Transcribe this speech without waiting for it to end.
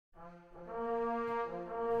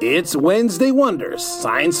It's Wednesday Wonders,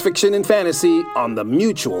 science fiction and fantasy on the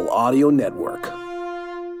Mutual Audio Network.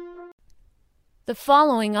 The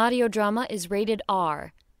following audio drama is rated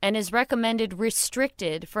R and is recommended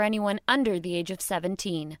restricted for anyone under the age of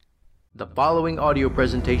 17. The following audio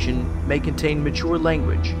presentation may contain mature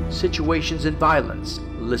language, situations, and violence.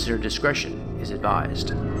 Listener discretion is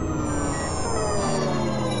advised.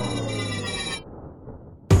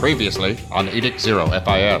 Previously on Edict 0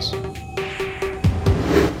 FIS.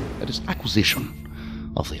 That is,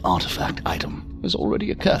 acquisition of the artifact item has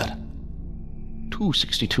already occurred.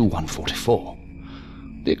 262-144.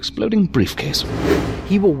 The exploding briefcase.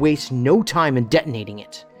 He will waste no time in detonating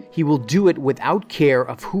it. He will do it without care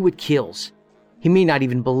of who it kills. He may not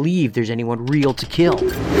even believe there's anyone real to kill.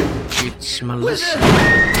 It's Melissa.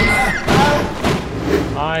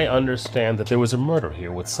 I understand that there was a murder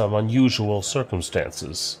here with some unusual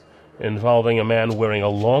circumstances, involving a man wearing a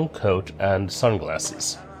long coat and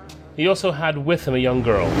sunglasses. He also had with him a young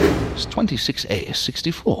girl. It's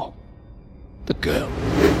 26A64. The girl.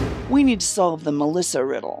 We need to solve the Melissa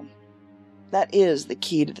riddle. That is the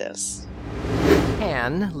key to this.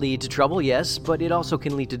 Can lead to trouble, yes, but it also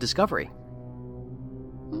can lead to discovery.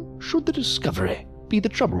 Should the discovery be the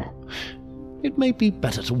trouble, it may be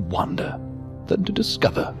better to wonder than to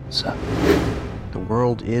discover, sir. The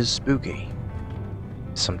world is spooky.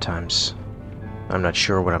 Sometimes I'm not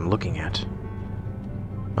sure what I'm looking at.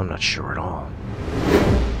 I'm not sure at all.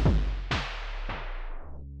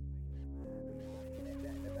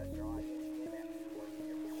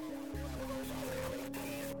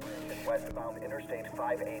 Westbound Interstate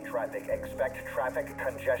 5A traffic. Expect traffic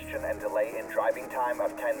congestion and delay in driving time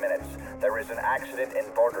of 10 minutes. There is an accident in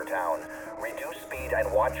Bordertown. Reduce speed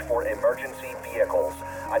and watch for emergency vehicles.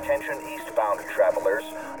 Attention eastbound travelers.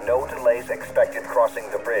 No delays expected crossing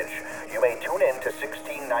the bridge. You may tune in to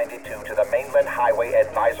 1692 to the Mainland Highway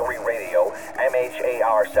Advisory Radio,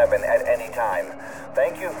 MHAR7 at any time.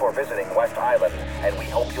 Thank you for visiting West Island, and we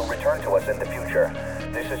hope you'll return to us in the future.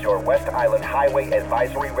 This is your West Island Highway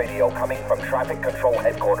Advisory Radio coming from Traffic Control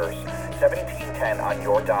Headquarters, 1710 on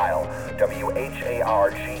your dial,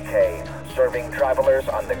 WHARGK, serving travelers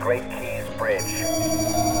on the Great Keys Bridge.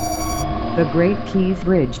 The Great Keys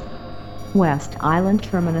Bridge, West Island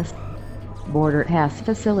Terminus, Border Pass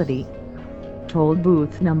Facility, Toll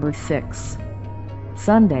Booth number 6.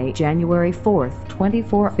 Sunday, January 4th,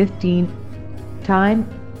 2415. Time,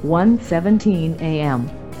 1:17 a.m.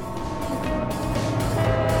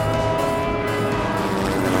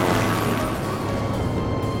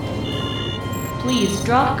 Please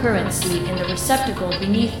drop currency in the receptacle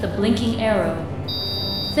beneath the blinking arrow.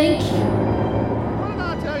 Thank you. What did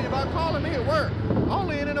I tell you about calling me at work?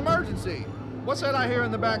 Only in an emergency. What's that I hear in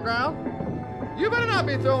the background? You better not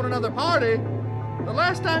be throwing another party. The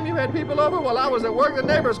last time you had people over while I was at work, the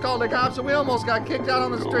neighbors called the cops and we almost got kicked out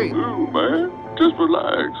on the street. Oh, man. Just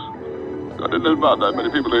relax. I didn't know about that many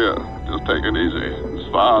people here. Just take it easy. It's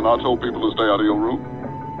fine. I told people to stay out of your room.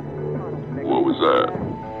 What was that?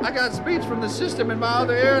 I got speech from the system in my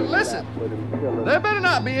other ear, and listen. There better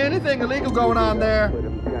not be anything illegal going on there.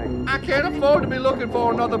 I can't afford to be looking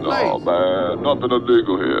for another place. Oh, man. Nothing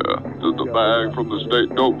illegal here. Just a bag from the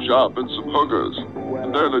state dope shop and some hookers.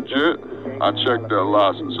 And they're legit. I checked their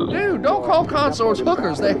licenses. Dude, don't call consorts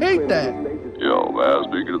hookers. They hate that. Yo, man,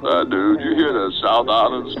 speaking of that, dude, you hear that South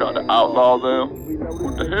Island's kind of outlaw them?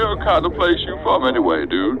 What the hell kind of place you from anyway,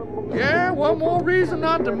 dude? Yeah, one more reason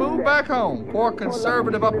not to move back home. Poor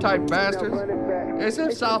conservative uptight bastards. As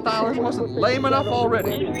if South Island wasn't lame enough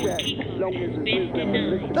already.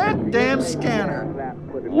 That damn scanner.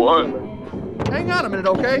 What? Hang on a minute,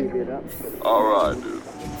 okay? All right, dude.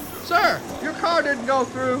 Sir, your car didn't go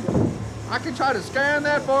through. I can try to scan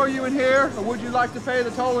that for you in here, or would you like to pay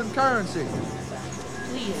the toll in currency?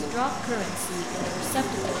 Please drop currency in the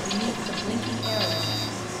receptacle beneath the blinking arrow.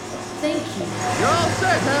 Thank you. You're all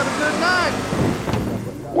set. Have a good night.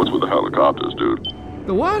 What's with the helicopters, dude?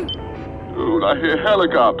 The what? Dude, I hear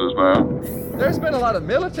helicopters, man. There's been a lot of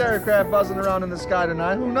military craft buzzing around in the sky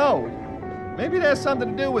tonight. Who knows? Maybe it has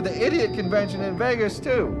something to do with the Idiot convention in Vegas,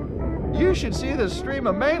 too. You should see the stream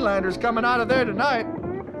of mainlanders coming out of there tonight.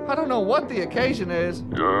 I don't know what the occasion is.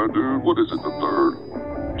 Yeah, dude, what is it, the 3rd?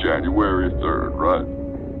 January 3rd, right?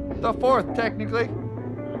 The 4th, technically.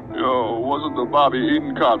 Yo, wasn't the Bobby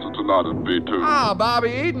Eaton concert tonight at B2? Ah, Bobby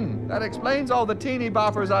Eaton. That explains all the teeny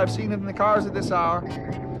boppers I've seen in the cars at this hour.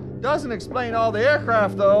 Doesn't explain all the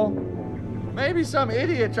aircraft, though. Maybe some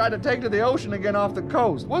idiot tried to take to the ocean again off the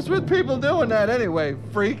coast. What's with people doing that anyway,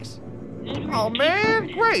 freaks? Oh, man,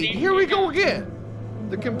 great. Here we go again.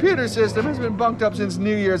 The computer system has been bunked up since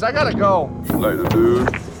New Year's. I gotta go. Later,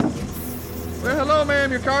 dude. Well, hello No,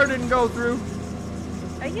 ma'am, your card didn't go through.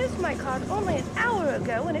 I used my card only an hour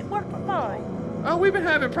ago and it worked fine. Oh, we've been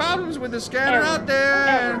having problems with the scanner out there.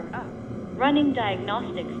 Error. Running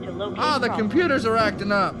diagnostics to locate the problem. computers are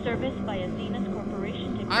acting up. Service by a Zenith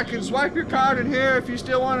Corporation. I can swipe your card in here if you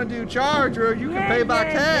still want to do charge, or you can pay by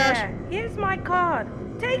cash. Yeah. Here's my card.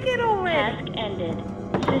 Take it already. Task ended.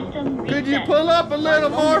 System reset. Could you pull up a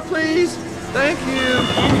little more, please? Thank you.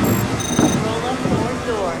 Rolla Floor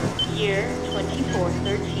Door, year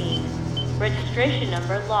 2413. Registration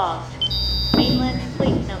number logged. Mainland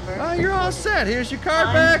plate number. You're all set. Here's your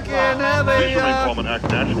card back, and have a. Please remain calm and act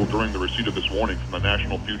natural during the receipt of this warning from the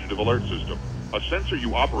National Fugitive Alert System. A sensor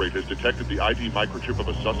you operate has detected the ID microchip of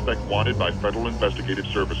a suspect wanted by Federal Investigative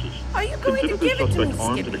Services. Are you going Consider to give this it to me, suspect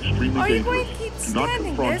armed and extremely Are you dangerous. going to keep Do not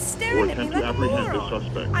standing there confront or staring at me attempt like to a apprehend this moron?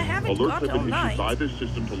 suspect. I haven't Alerts got have all been night. issued by this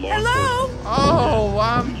system to law Hello?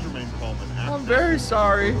 enforcement. Oh, I'm very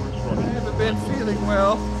sorry. I haven't been feeling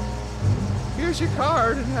well. Here's your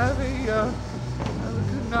card, and have a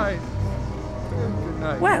good night. Good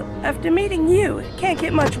night. Well, after meeting you, it can't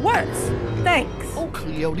get much worse. Thanks. Oh,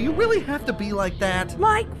 Cleo, do you really have to be like that?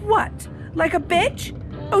 Like what? Like a bitch?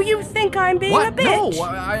 Oh, you think I'm being What? a bitch? No,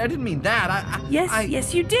 I didn't mean that.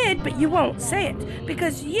 Yes, you did, but you won't say it,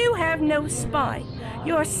 because you have no spine.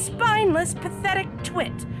 You're a spineless, pathetic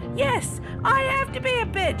twit. Yes, I have to be a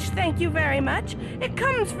bitch, thank you very much. It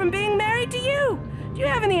comes from being married to you. Do you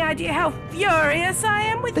have any idea how furious I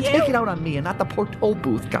am with Then you? take it out on me and not the poor toll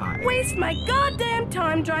booth guy. Waste my goddamn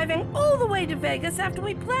time driving all the way to Vegas after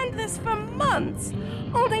we planned this for months,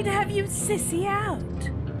 only to have you sissy out.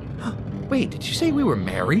 Wait, did you say we were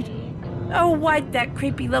married? Oh, wipe that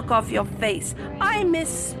creepy look off your face. I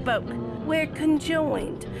misspoke. We're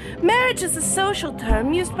conjoined. Marriage is a social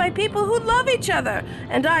term used by people who love each other,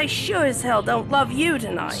 and I sure as hell don't love you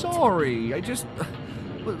tonight. Sorry, I just...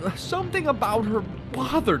 something about her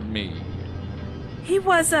bothered me. He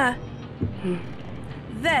was a...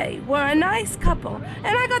 They were a nice couple,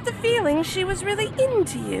 and I got the feeling she was really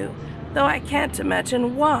into you, though I can't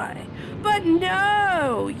imagine why. But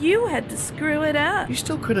no, you had to screw it up. You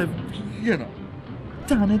still could have,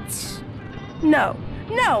 done it.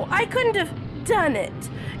 No, I couldn't have done it.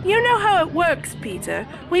 You know how it works, Peter.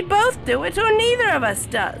 We both do it, or neither of us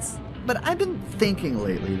does. But I've been thinking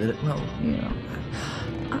lately that,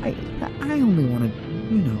 I only want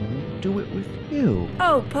to, do it with you.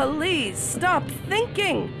 Oh, please, stop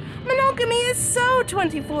thinking. Monogamy is so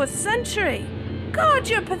 24th century. God,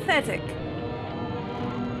 you're pathetic.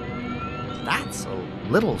 That's a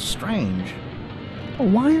little strange.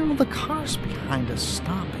 Why are all the cars behind us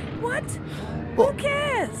stopping? What? Who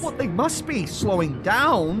cares? Well, they must be slowing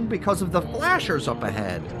down because of the flashers up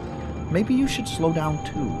ahead. Maybe you should slow down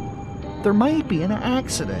too. There might be an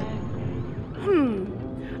accident.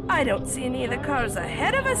 I don't see any of the cars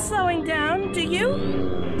ahead of us slowing down, do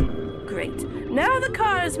you? Great. Now the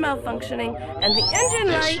car is malfunctioning, and the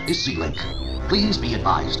engine light... This is C-Link. Please be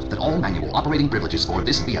advised that all manual operating privileges for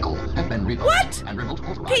this vehicle have been revoked. What? And remote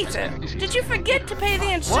override Peter, did you forget to pay the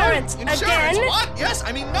insurance again? What? Yes,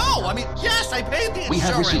 yes, I paid the insurance. We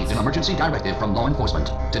have received an emergency directive from law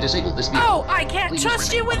enforcement to disable this vehicle. Oh, I can't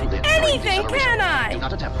trust you with anything, can I? Do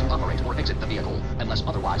not attempt to operate or exit the vehicle unless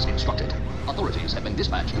otherwise instructed. Authorities have been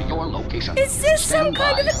dispatched to your location. Is this some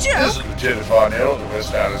kind of a This joke? is Lieutenant Farnell of the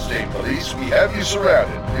West Island State Police. We have you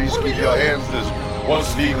surrounded. Please keep your hands visible. Once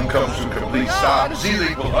the vehicle comes to a complete stop,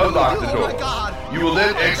 Z-Link will unlock the door. You will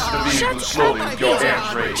then exit the vehicle slowly with your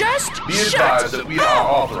hands raised. Be advised that we are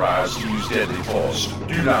authorized to use deadly force.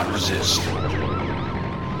 Do not resist.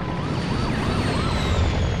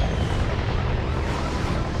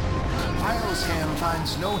 Bioscan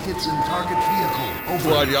finds no hits in target vehicle.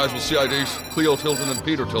 Over IDIs with CIDs, Cleo Tilton and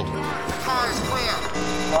Peter Tilton. Car is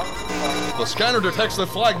clear. The scanner detects the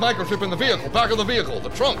flag microchip in the vehicle, back of the vehicle, the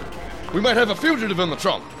trunk. We might have a fugitive in the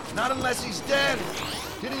trunk. Not unless he's dead.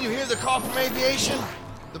 Didn't you hear the call from aviation?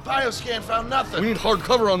 The bioscan found nothing. We need hard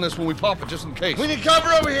cover on this when we pop it, just in case. We need cover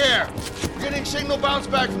over here. We're getting signal bounce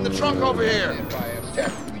back from the trunk over here.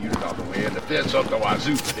 Tactical unit on the way, and the fence up the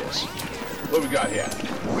wazoo for this. What we got here?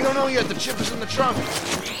 We don't know yet. The chip is in the trunk.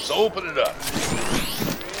 So open it up.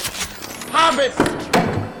 Pop it!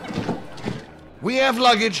 We have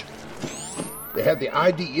luggage. They had the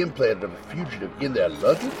ID implanted of a fugitive in their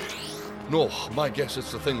luggage? No, my guess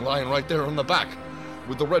it's the thing lying right there on the back,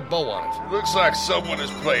 with the red bow on it. Looks like someone is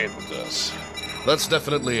playing with us. That's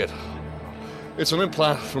definitely it. It's an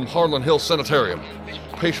implant from Harlan Hill Sanitarium.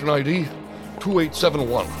 Patient ID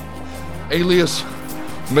 2871. Alias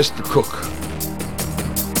Mr. Cook.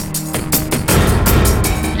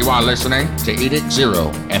 You are listening to Edict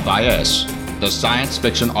 0 FIS, the science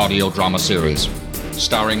fiction audio drama series.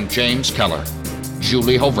 starring James Keller,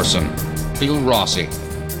 Julie Hoverson, Phil Rossi,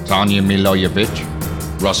 Tanya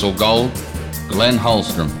Milojevic, Russell Gold, Glenn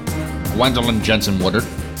Hallstrom, Gwendolyn Jensen-Woodard,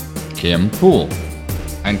 Kim Poole,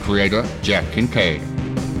 and creator Jack Kincaid.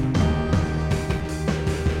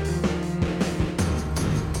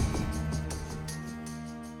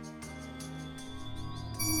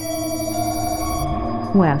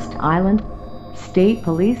 West Island State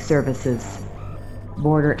Police Services,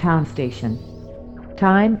 Border Town Station.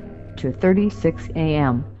 Time 2:36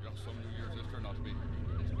 a.m.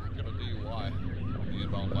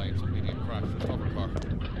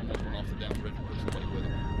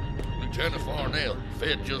 Lieutenant Farnell,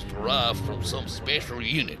 Fed just arrived from some special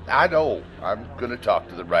unit. I know. I'm gonna talk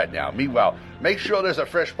to them right now. Meanwhile, make sure there's a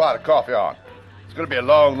fresh pot of coffee on. It's gonna be a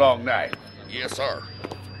long, long night. Yes, sir.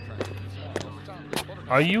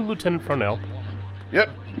 Are you Lieutenant Farnell? Yep,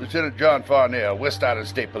 Lieutenant John Farnell, West Island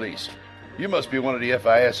State Police. You must be one of the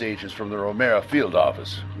FIS agents from the Romero field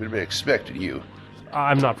office. We'd be expecting you.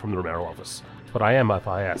 I'm not from the Romero office, but I am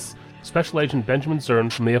FIS. Special Agent Benjamin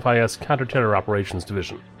Zern from the FIS Counter-Terror Operations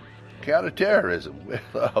Division. Counterterrorism?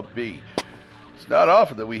 Well, I'll be. It's not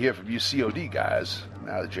often that we hear from you COD guys.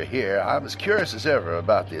 Now that you're here, I'm as curious as ever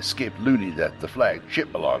about the escaped loony that the flagged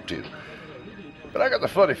ship belonged to. But I got the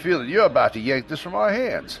funny feeling you're about to yank this from our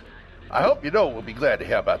hands. I hope you know we'll be glad to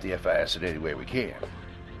help out the FIS in any way we can.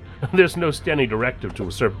 There's no standing directive to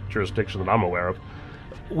usurp jurisdiction that I'm aware of.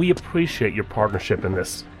 We appreciate your partnership in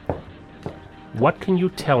this. What can you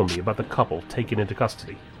tell me about the couple taken into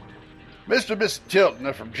custody? Mr. and Mrs. Tilton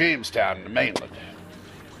are from Jamestown in the mainland.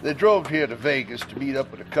 They drove here to Vegas to meet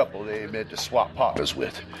up with a couple they meant to swap partners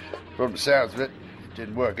with. From the sounds of it, it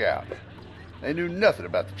didn't work out. They knew nothing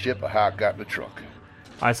about the chip or how it got in the trunk.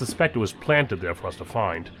 I suspect it was planted there for us to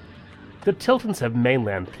find. The Tiltons have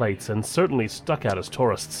mainland plates and certainly stuck out as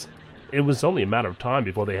tourists. It was only a matter of time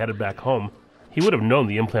before they headed back home. He would have known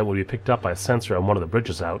the implant would be picked up by a sensor on one of the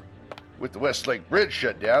bridges out. With the Westlake Bridge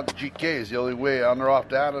shut down, the GK is the only way on or off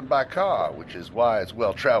the island by car, which is why it's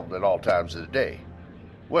well traveled at all times of the day.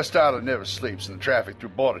 West Island never sleeps and the traffic through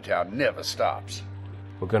Bordertown never stops.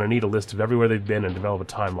 We're going to need a list of everywhere they've been and develop a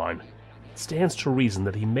timeline. It stands to reason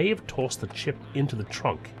that he may have tossed the chip into the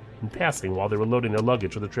trunk in passing while they were loading their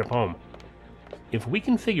luggage for the trip home. If we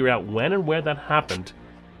can figure out when and where that happened,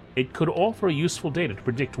 it could offer useful data to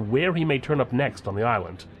predict where he may turn up next on the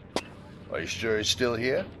island. Are you sure he's still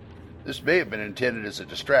here? This may have been intended as a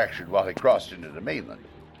distraction while he crossed into the mainland.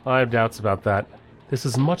 I have doubts about that. This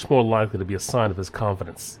is much more likely to be a sign of his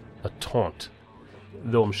confidence, a taunt.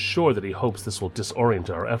 Though I'm sure that he hopes this will disorient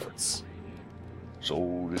our efforts.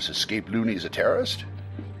 So this escaped loony is a terrorist?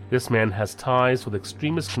 This man has ties with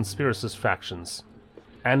extremist conspiracist factions,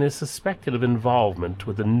 and is suspected of involvement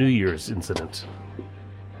with the New Year's incident.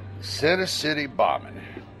 Center City bombing.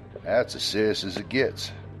 That's as serious as it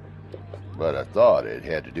gets. But I thought it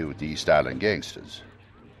had to do with the East Island gangsters.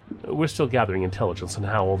 We're still gathering intelligence on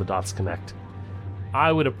how all the dots connect.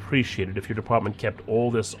 I would appreciate it if your department kept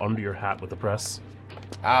all this under your hat with the press.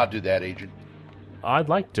 I'll do that, Agent. I'd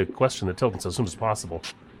like to question the Tiltons as soon as possible.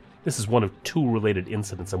 This is one of 2 related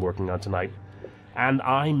incidents I'm working on tonight, and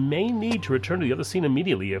I may need to return to the other scene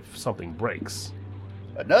immediately if something breaks.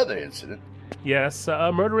 Another incident? Yes,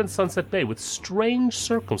 a murder in Sunset Bay with strange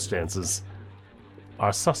circumstances.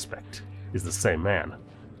 Our suspect is the same man.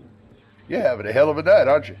 You're having a hell of a night,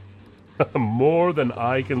 aren't you? More than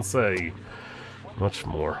I can say. Much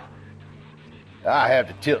more. I have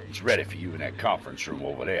the Tiltons ready for you in that conference room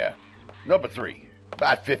over there. Number 3.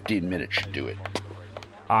 About 15 minutes should do it.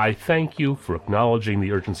 I thank you for acknowledging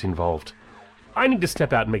the urgency involved. I need to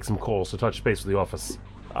step out and make some calls to touch base with the office.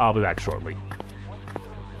 I'll be back shortly.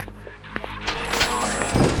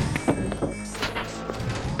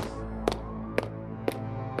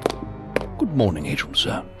 Good morning, Agent,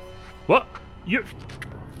 sir. What? You...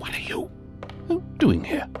 What are you doing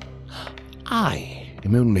here? I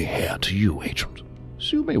am only here to you, Agent,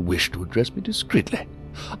 so you may wish to address me discreetly,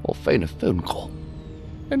 or feign a phone call,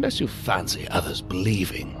 unless you fancy others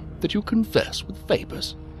believing that you converse with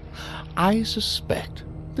vapors. I suspect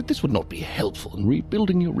that this would not be helpful in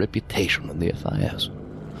rebuilding your reputation in the FIS.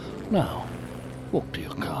 Now, walk to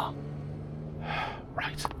your car.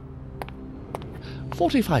 Right.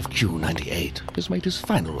 45Q98 has made his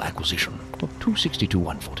final acquisition of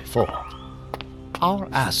 262-144. Our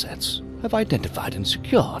assets have identified and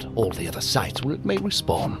secured all the other sites where it may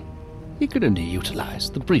respawn. He can only utilize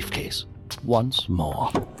the briefcase once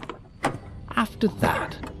more. After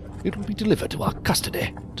that, it will be delivered to our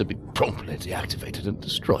custody to be promptly deactivated and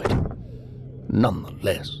destroyed.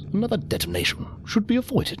 Nonetheless, another detonation should be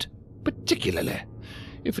avoided, particularly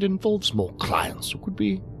if it involves more clients who could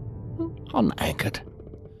be unanchored.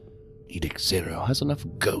 Edict Zero has enough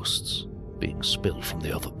ghosts being spilled from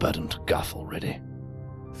the overburdened guff already.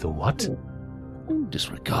 The what?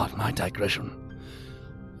 Disregard my digression.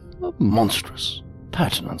 A monstrous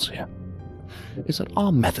pertinence here is that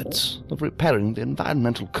our methods of repairing the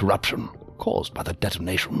environmental corruption caused by the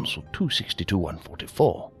detonations of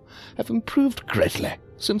 262-144 have improved greatly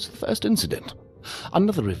since the first incident.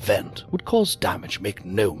 Another event would cause damage, make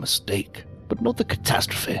no mistake, but not the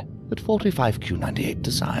catastrophe that 45Q98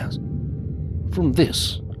 desires. From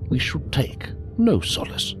this, we should take no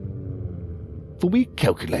solace. For we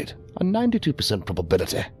calculate a 92%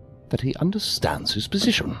 probability that he understands his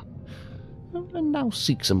position, and now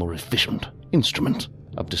seeks a more efficient instrument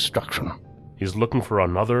of destruction. He's looking for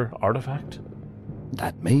another artifact?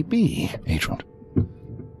 That may be, Agent.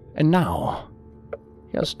 And now,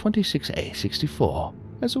 he has 26A64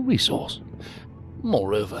 as a resource.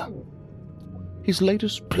 Moreover, his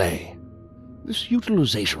latest play, this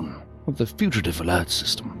utilization of the fugitive alert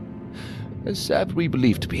system, has served we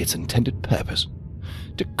believe to be its intended purpose,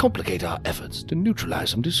 to complicate our efforts to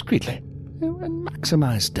neutralize him discreetly and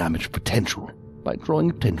maximize damage potential by drawing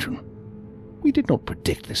attention. We did not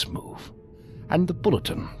predict this move, and the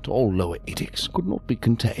bulletin to all lower edicts could not be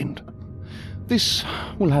contained. This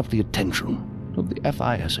will have the attention of the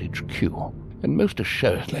FIS HQ, and most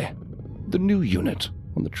assuredly, the new unit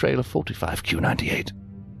on the trail of 45Q98.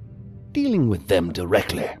 Dealing with them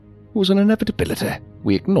directly was an inevitability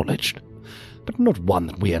we acknowledged, but not one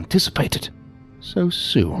that we anticipated so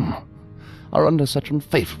soon, or under such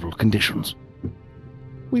unfavorable conditions.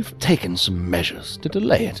 We've taken some measures to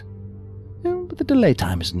delay it, but the delay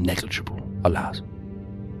time is negligible, alas.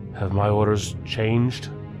 Have my orders changed?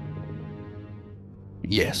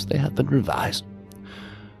 Yes, they have been revised.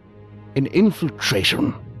 An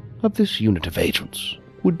infiltration of this unit of agents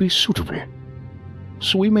would be suitable,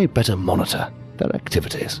 so we may better monitor their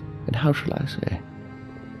activities and, how shall I say,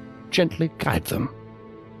 gently guide them,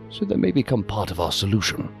 so they may become part of our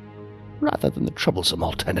solution, rather than the troublesome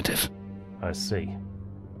alternative. I see.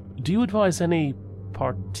 Do you advise any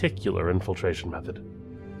particular infiltration method?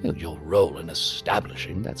 Your role in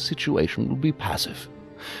establishing that situation will be passive.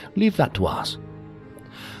 Leave that to us.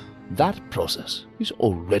 That process is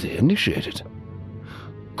already initiated.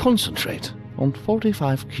 Concentrate on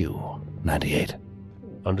 45Q98.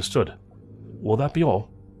 Understood. Will that be all?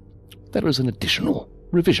 There is an additional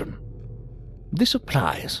revision. This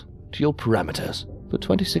applies to your parameters for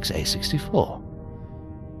 26A64.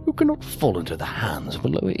 You cannot fall into the hands of a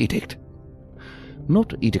lower edict.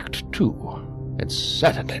 Not Edict 2, and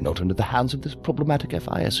certainly not into the hands of this problematic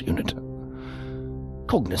FIS unit.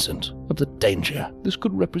 Cognizant of the danger this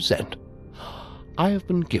could represent, I have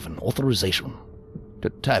been given authorization to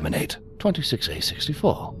terminate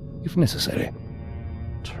 26A64, if necessary.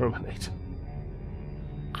 Terminate?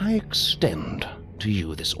 I extend to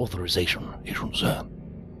you this authorization, Agent Zern,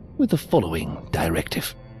 with the following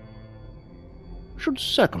directive. Should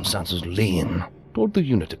circumstances lean toward the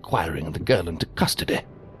unit acquiring the girl into custody,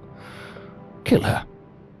 kill her.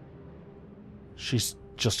 She's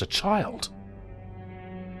just a child.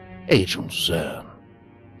 Agent Zern,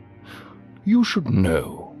 you should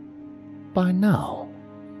know by now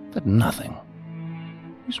that nothing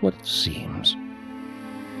is what it seems.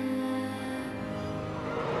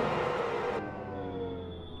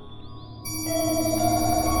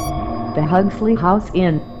 The Hugsley House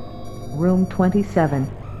Inn, Room 27,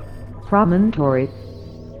 Promontory,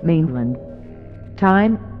 Mainland.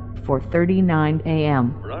 Time, 4:39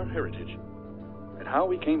 a.m. For our heritage, and how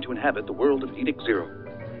we came to inhabit the world of Edict Zero,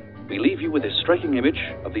 we leave you with this striking image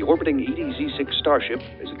of the orbiting EDZ-6 starship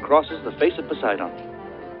as it crosses the face of Poseidon.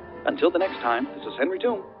 Until the next time, this is Henry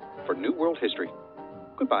Toome for New World History.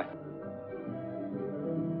 Goodbye.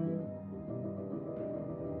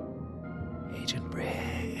 Agent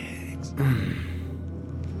Briggs.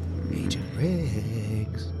 Agent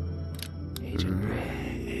Briggs. Agent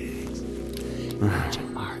Briggs.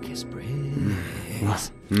 Agent Marcus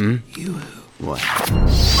Briggs. You. What?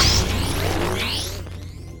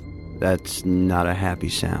 That's not a happy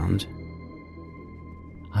sound.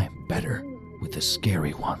 I'm better with the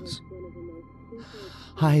scary ones.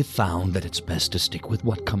 I found that it's best to stick with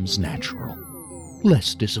what comes natural.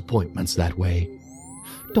 Less disappointments that way.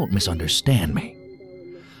 Don't misunderstand me.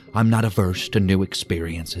 I'm not averse to new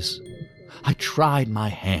experiences. I tried my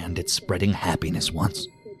hand at spreading happiness once.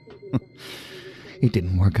 It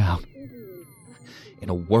didn't work out. In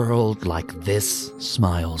a world like this,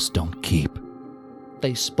 smiles don't keep.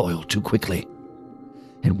 They spoil too quickly.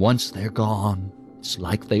 And once they're gone, it's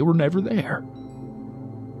like they were never there.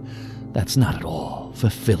 That's not at all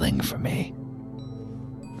fulfilling for me.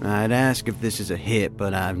 I'd ask if this is a hit,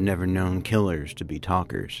 but I've never known killers to be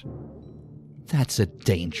talkers. That's a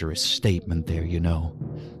dangerous statement there, you know,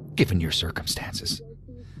 given your circumstances.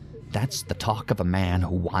 That's the talk of a man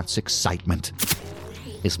who wants excitement.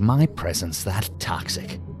 Is my presence that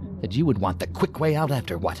toxic that you would want the quick way out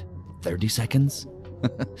after, 30 seconds?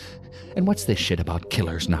 And what's this shit about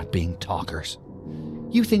killers not being talkers?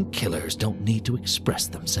 You think killers don't need to express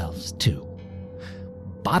themselves, too?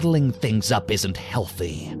 Bottling things up isn't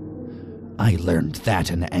healthy. I learned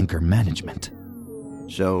that in anger management.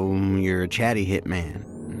 So, you're a chatty hitman,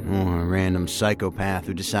 or a random psychopath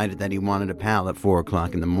who decided that he wanted a pal at 4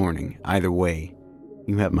 o'clock in the morning. Either way,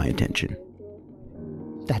 you have my attention.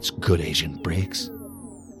 That's good, Agent Briggs.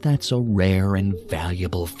 That's a rare and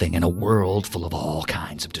valuable thing in a world full of all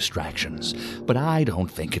kinds of distractions, but I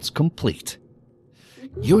don't think it's complete.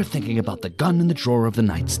 You're thinking about the gun in the drawer of the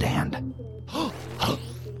nightstand.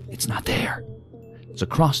 It's not there. It's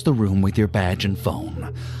across the room with your badge and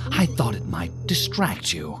phone. I thought it might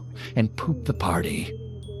distract you and poop the party.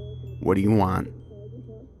 What do you want?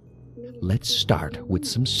 Let's start with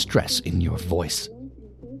some stress in your voice.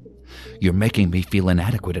 You're making me feel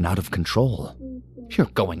inadequate and out of control. You're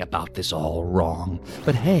going about this all wrong.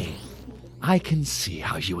 But hey, I can see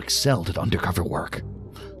how you excelled at undercover work.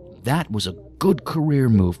 That was a good career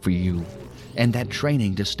move for you. And that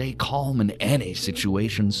training to stay calm in any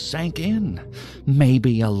situation sank in.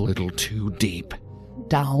 Maybe a little too deep.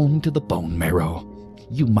 Down to the bone marrow.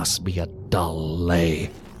 You must be a dull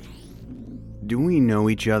lay. Do we know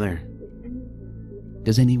each other?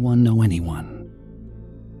 Does anyone know anyone?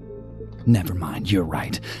 Never mind, you're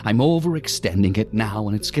right. I'm overextending it now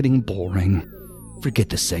and it's getting boring. Forget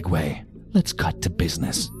the segue. Let's cut to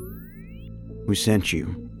business. Who sent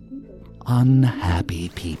you? Unhappy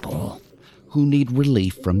people who need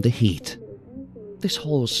relief from the heat. This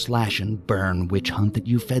whole slash and burn witch hunt that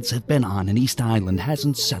you feds have been on in East Island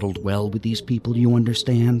hasn't settled well with these people, you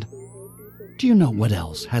understand? Do you know what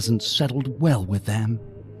else hasn't settled well with them?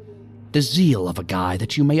 The zeal of a guy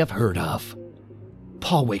that you may have heard of.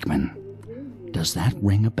 Paul Wakeman. Does that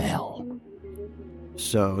ring a bell?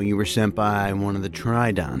 So you were sent by one of the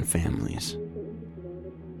Tridon families.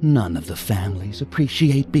 None of the families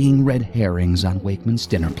appreciate being red herrings on Wakeman's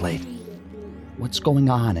dinner plate. What's going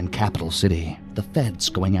on in Capital City? The feds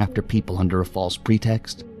going after people under a false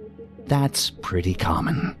pretext? That's pretty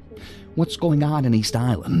common. What's going on in East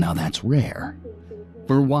Island? Now that's rare.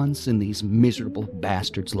 For once in these miserable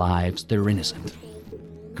bastards' lives, they're innocent.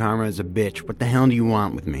 Karma is a bitch. What the hell do you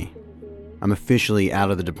want with me? I'm officially out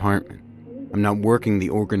of the department. I'm not working the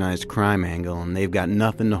organized crime angle, and they've got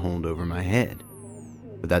nothing to hold over my head.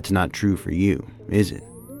 But that's not true for you, is it?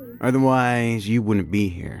 Otherwise, you wouldn't be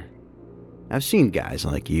here. I've seen guys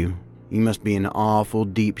like you. You must be an awful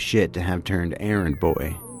deep shit to have turned errand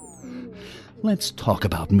boy. Let's talk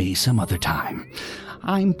about me some other time.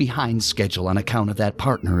 I'm behind schedule on account of that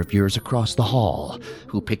partner of yours across the hall,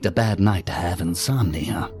 who picked a bad night to have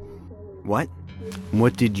insomnia. What?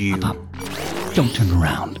 What did you... Don't turn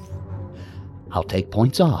around. I'll take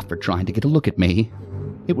points off for trying to get a look at me.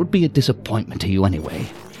 It would be a disappointment to you anyway,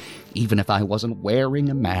 even if I wasn't wearing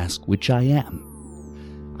a mask, which I am.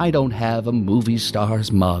 I don't have a movie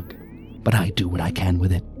star's mug, but I do what I can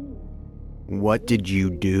with it. What did you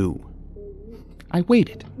do? I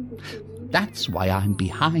waited. That's why I'm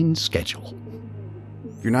behind schedule.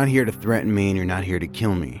 If you're not here to threaten me and you're not here to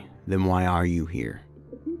kill me, then why are you here?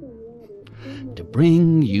 To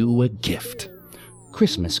bring you a gift.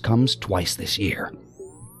 Christmas comes twice this year.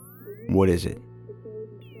 What is it?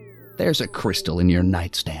 There's a crystal in your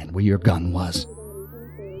nightstand where your gun was.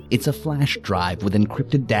 It's a flash drive with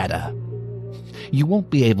encrypted data. You won't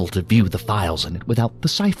be able to view the files in it without the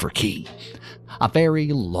cipher key. A very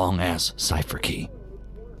long-ass cipher key.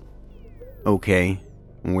 Okay,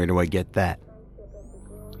 where do I get that?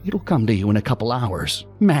 It'll come to you in a couple hours,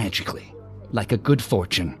 magically, like a good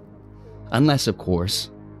fortune. Unless, of course,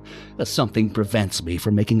 something prevents me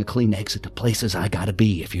from making a clean exit to places I gotta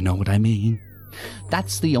be, if you know what I mean.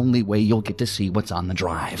 That's the only way you'll get to see what's on the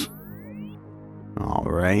drive. All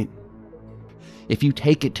right. If you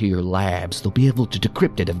take it to your labs, they'll be able to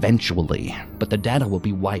decrypt it eventually, but the data will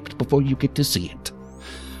be wiped before you get to see it.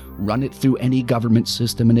 Run it through any government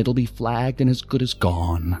system and it'll be flagged and as good as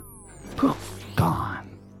gone. Poof,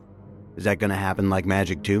 gone. Is that gonna happen like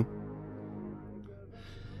magic too?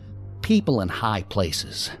 People in high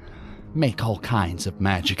places make all kinds of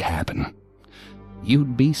magic happen.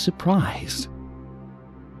 You'd be surprised.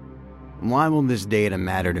 Why will this data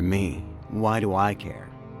matter to me? Why do I care?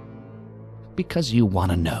 Because you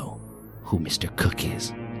want to know who Mr. Cook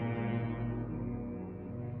is.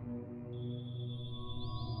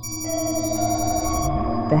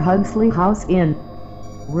 The Huxley House Inn,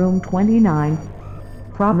 Room 29,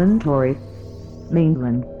 Promontory,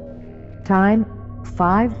 Mainland. Time,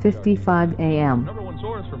 5:55 a.m.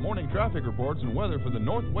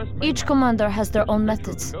 Each commander has their own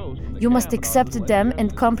methods. You must accept them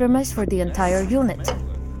and compromise for the entire unit.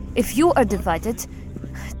 If you are divided,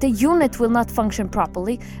 the unit will not function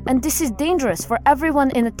properly, and this is dangerous for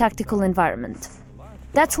everyone in a tactical environment.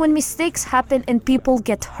 That's when mistakes happen and people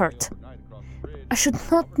get hurt. I should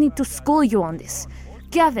not need to school you on this.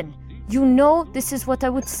 Gavin, you know this is what I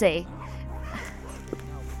would say.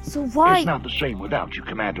 So why... It's not the same without you,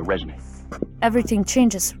 Commander Resnick. Everything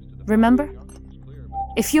changes, remember?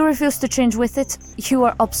 If you refuse to change with it, you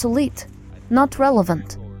are obsolete. Not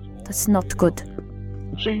relevant. That's not good.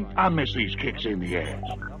 See, I miss these kicks in the ass.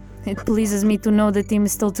 It pleases me to know the team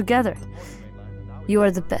is still together. You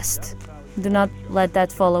are the best. Do not let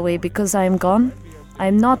that fall away because I am gone. I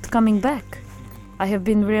am not coming back. I have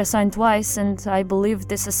been reassigned twice, and I believe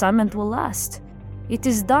this assignment will last. It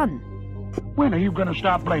is done. When are you going to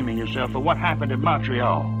stop blaming yourself for what happened in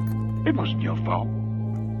Montreal? It wasn't your fault.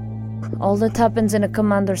 All that happens in a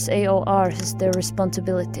commander's AOR is their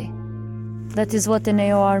responsibility. That is what an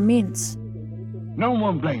AOR means. No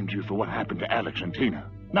one blamed you for what happened to Alex and Tina.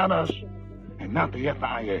 Not us, and not the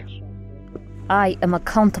FIS. I am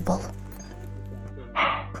accountable.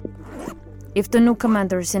 If the new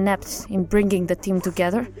commander is inept in bringing the team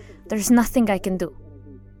together, there is nothing I can do.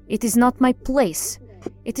 It is not my place.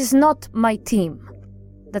 It is not my team.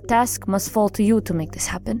 The task must fall to you to make this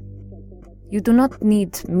happen. You do not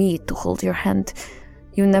need me to hold your hand.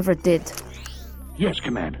 You never did. Yes,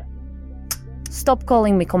 Commander. Stop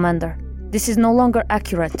calling me Commander. This is no longer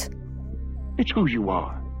accurate. It's who you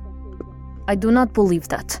are. I do not believe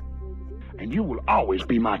that. And you will always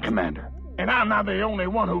be my commander. And I'm not the only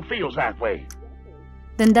one who feels that way.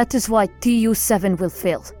 Then that is why TU-7 will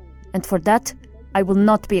fail. And for that, I will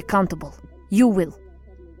not be accountable. You will.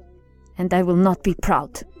 And I will not be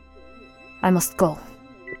proud. I must go.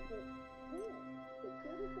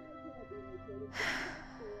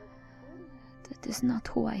 That is not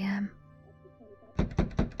who I am.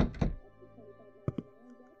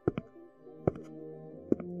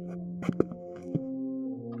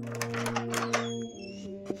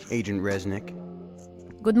 Agent Resnick.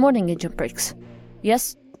 Good morning, Agent Briggs.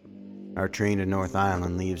 Yes? Our train to North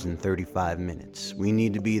Island leaves in 35 minutes. We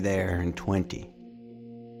need to be there in 20.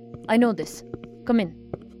 I know this. Come in.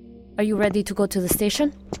 Are you ready to go to the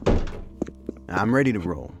station? I'm ready to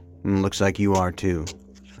roll. Looks like you are too.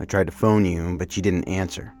 I tried to phone you, but you didn't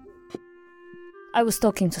answer. I was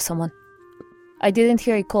talking to someone. I didn't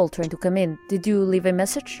hear a call trying to come in. Did you leave a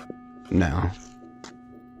message? No.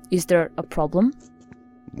 Is there a problem?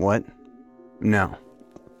 What? No.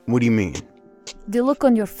 What do you mean? The look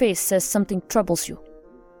on your face says something troubles you.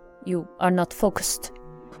 You are not focused.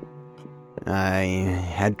 I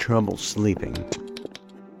had trouble sleeping.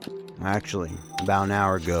 Actually, about an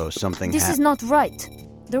hour ago, something This is not right.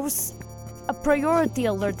 There was a priority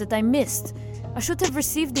alert that I missed. I should have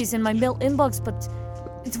received these in my mail inbox, but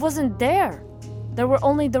it wasn't there. There were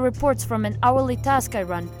only the reports from an hourly task I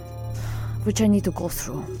run, which I need to go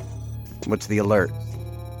through. What's the alert?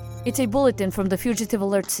 It's a bulletin from the Fugitive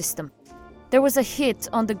Alert System. There was a hit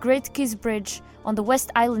on the Great Keys Bridge on the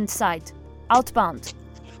West Island side, outbound.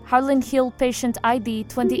 Harlan Hill patient ID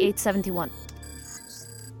 2871.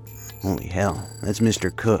 Holy hell, that's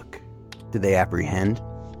Mr. Cook. Did they apprehend?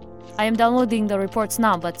 I am downloading the reports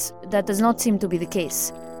now, but that does not seem to be the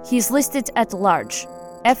case. He is listed at large.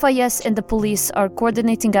 FIS and the police are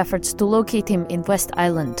coordinating efforts to locate him in West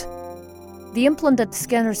Island. The implant that the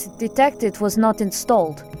scanners detected was not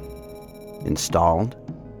installed. Installed?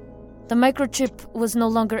 The microchip was no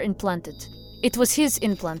longer implanted. It was his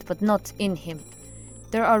implant, but not in him.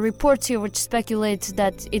 There are reports here which speculate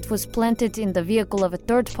that it was planted in the vehicle of a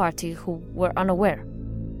third party who were unaware.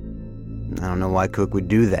 I don't know why Cook would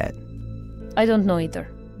do that. I don't know either,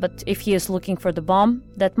 but if he is looking for the bomb,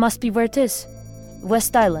 that must be where it is.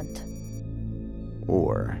 West Island.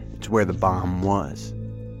 Or it's where the bomb was.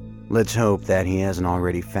 Let's hope that he hasn't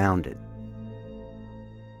already found it.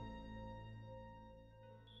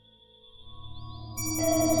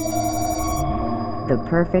 The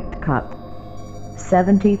Perfect Cup.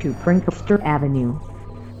 72 Princhester Avenue.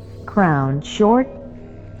 Crown Short,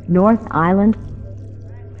 North Island.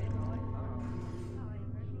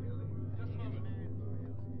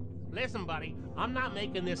 Listen, buddy, I'm not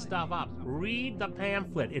making this stuff up. Read the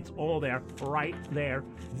pamphlet. It's all there, right there.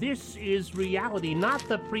 This is reality, not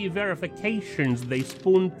the pre-verifications they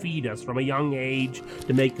spoon-feed us from a young age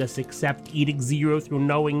to make us accept Edict Zero through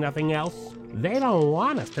knowing nothing else. They don't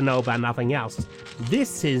want us to know about nothing else.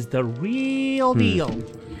 This is the real deal.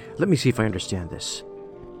 Let me see if I understand this.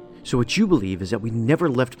 So what you believe is that we never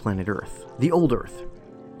left planet Earth, the old Earth.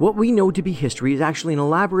 What we know to be history is actually an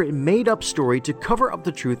elaborate, made-up story to cover up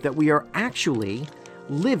the truth that we are actually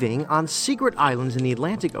living on secret islands in the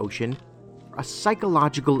Atlantic Ocean, a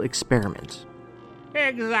psychological experiment.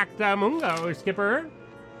 Exactamundo, Skipper.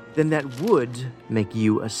 Then that would make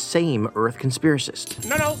you a same Earth conspiracist.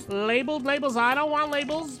 No, labels, I don't want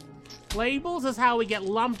labels. Labels is how we get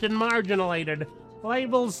lumped and marginalated.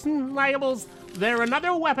 Labels, they're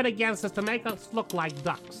another weapon against us to make us look like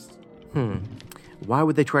ducks. Why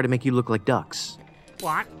would they try to make you look like ducks?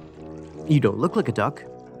 What? You don't look like a duck.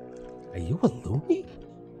 Are you a loony?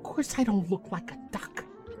 Of course I don't look like a duck.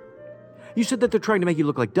 You said that they're trying to make you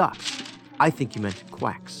look like ducks. I think you meant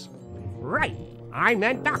quacks. Right. I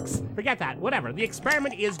meant ducks. Forget that. Whatever. The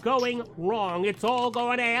experiment is going wrong. It's all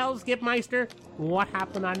going to hell, Skipmeister. What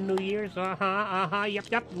happened on New Year's?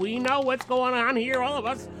 Yep. We know what's going on here, all of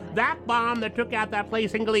us. That bomb that took out that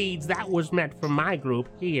place in Gleeds, that was meant for my group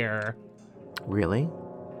here. Really?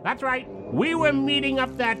 That's right. We were meeting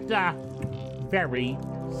up that, very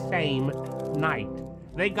same night.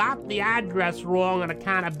 They got the address wrong on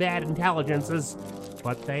account of bad intelligences,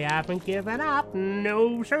 but they haven't given up.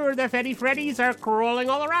 No, sir, the Fetty Freddies are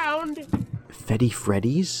crawling all around. Fetty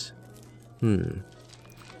Freddies?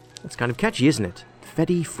 That's kind of catchy, isn't it?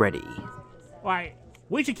 Fetty Freddy. Why,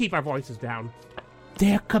 we should keep our voices down.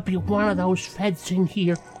 There could be one of those feds in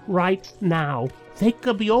here right now. They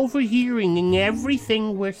could be overhearing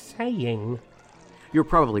everything we're saying. You're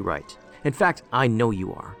probably right. In fact, I know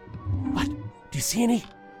you are. What? Do you see any?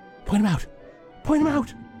 Point them out. Point them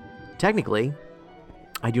out. Technically,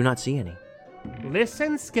 I do not see any.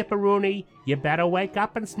 Listen, Skipperoony, you better wake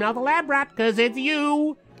up and smell the lab rat, 'cause it's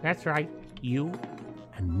you. That's right, you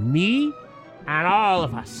and me and all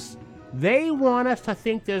of us. They want us to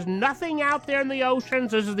think there's nothing out there in the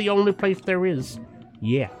oceans. This is the only place there is.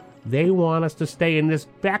 Yeah, they want us to stay in this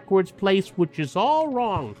backwards place, which is all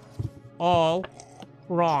wrong. All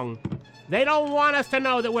wrong. They don't want us to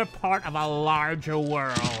know that we're part of a larger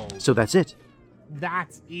world. So that's it?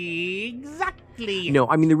 That's exactly it. No,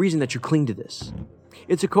 I mean the reason that you cling to this.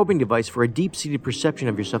 It's a coping device for a deep-seated perception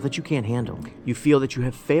of yourself that you can't handle. You feel that you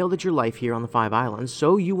have failed at your life here on the Five Islands,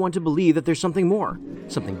 so you want to believe that there's something more,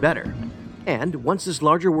 something better. And once this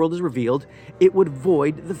larger world is revealed, it would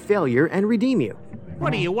void the failure and redeem you.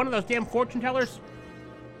 What are you, one of those damn fortune tellers?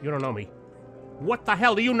 You don't know me. What the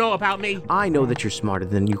hell do you know about me? I know that you're smarter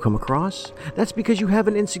than you come across. That's because you have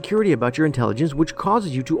an insecurity about your intelligence which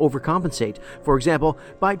causes you to overcompensate. For example,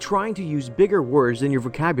 by trying to use bigger words than your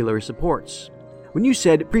vocabulary supports. When you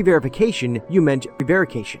said pre-verification, you meant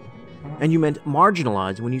prevarication. And you meant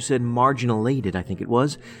marginalized when you said marginalated, I think it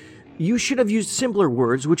was. You should have used simpler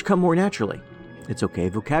words which come more naturally. It's okay,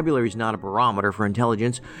 vocabulary is not a barometer for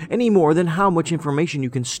intelligence any more than how much information you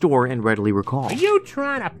can store and readily recall. Are you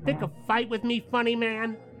trying to pick a fight with me, funny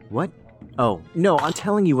man? What? Oh, no, I'm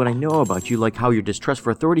telling you what I know about you, like how your distrust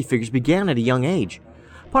for authority figures began at a young age.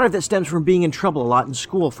 Part of that stems from being in trouble a lot in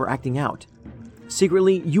school for acting out.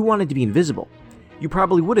 Secretly, you wanted to be invisible. You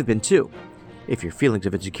probably would have been too, if your feelings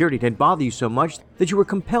of insecurity didn't bother you so much that you were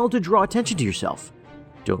compelled to draw attention to yourself.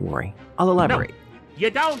 Don't worry, I'll elaborate. No,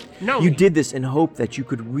 you don't know You me. did this in hope that you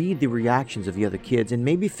could read the reactions of the other kids and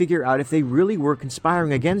maybe figure out if they really were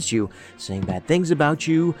conspiring against you, saying bad things about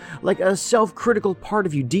you, like a self-critical part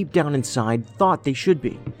of you deep down inside thought they should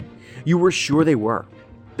be. You were sure they were.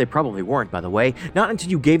 They probably weren't, by the way, not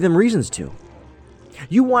until you gave them reasons to.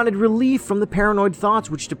 You wanted relief from the paranoid thoughts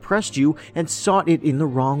which depressed you and sought it in the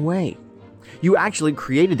wrong way. You actually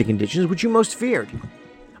created the conditions which you most feared.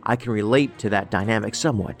 I can relate to that dynamic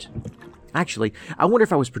somewhat. Actually, I wonder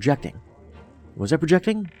if I was projecting. Was I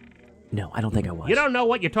projecting? No, I don't think I was. You don't know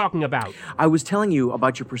what you're talking about. I was telling you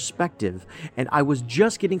about your perspective, and I was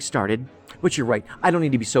just getting started, but you're right, I don't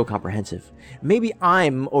need to be so comprehensive. Maybe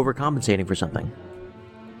I'm overcompensating for something.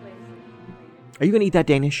 Are you going to eat that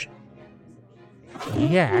Danish?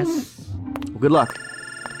 Yes. Well, good luck.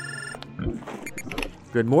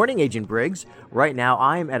 Good morning, Agent Briggs. Right now,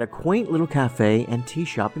 I am at a quaint little cafe and tea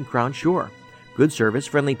shop in Crown Shore. Good service,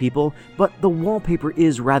 friendly people, but the wallpaper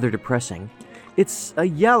is rather depressing. It's a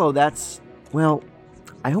yellow that's, well,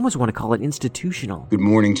 I almost want to call it institutional. Good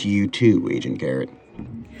morning to you too, Agent Garrett.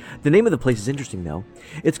 The name of the place is interesting, though.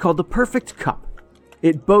 It's called The Perfect Cup.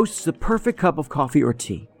 It boasts the perfect cup of coffee or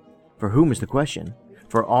tea. For whom is the question?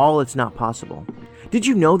 For all, it's not possible. Did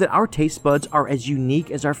you know that our taste buds are as unique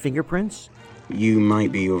as our fingerprints? You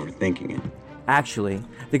might be overthinking it. Actually,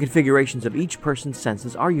 the configurations of each person's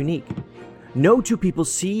senses are unique. No two people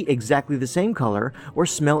see exactly the same color or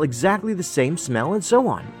smell exactly the same smell, and so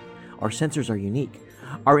on. Our sensors are unique.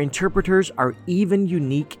 Our interpreters are even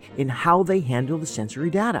unique in how they handle the sensory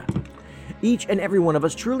data. Each and every one of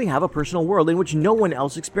us truly have a personal world in which no one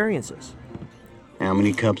else experiences. How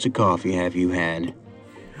many cups of coffee have you had?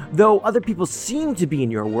 Though other people seem to be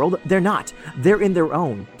in your world, they're not. They're in their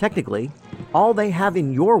own. Technically, all they have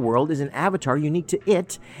in your world is an avatar unique to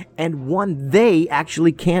it, and one they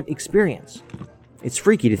actually can't experience. It's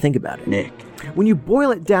freaky to think about it. Nick. When you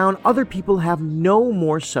boil it down, other people have no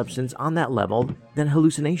more substance on that level than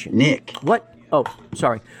hallucination. Nick. What? Oh,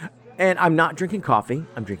 sorry. And I'm not drinking coffee,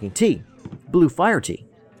 I'm drinking tea. Blue fire tea.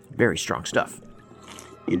 Very strong stuff.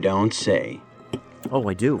 You don't say. Oh,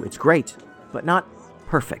 I do. It's great, but not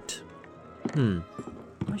perfect.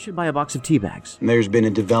 I should buy a box of tea bags. There's been a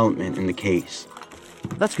development in the case.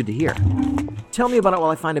 That's good to hear. Tell me about it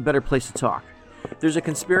while I find a better place to talk. There's a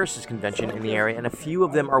conspiracist convention in the area, and a few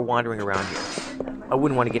of them are wandering around here. I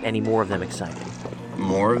wouldn't want to get any more of them excited.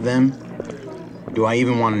 More of them? Do I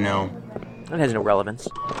even want to know? It has no relevance.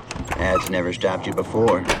 That's never stopped you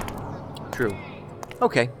before. True.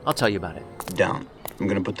 Okay, I'll tell you about it. Don't. I'm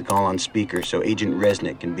gonna put the call on speaker so Agent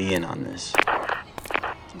Resnick can be in on this.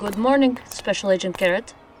 Good morning, Special Agent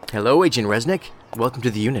Garrett. Hello, Agent Resnick. Welcome to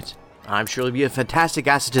the unit. I'm sure you'll be a fantastic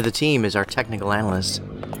asset to the team as our technical analyst.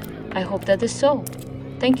 I hope that is so.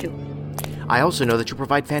 Thank you. I also know that you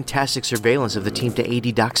provide fantastic surveillance of the team to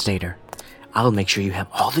AD Dockstader. I'll make sure you have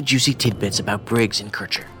all the juicy tidbits about Briggs and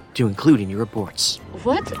Kircher to include in your reports.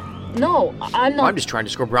 What? No, I'm not. I'm just trying to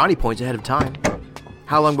score brownie points ahead of time.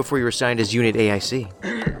 How long before you're assigned as Unit AIC?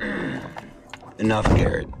 Enough,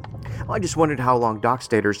 Garrett. I just wondered how long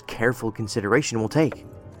Dockstader's careful consideration will take.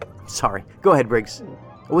 Sorry. Go ahead, Briggs.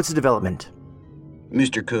 What's the development?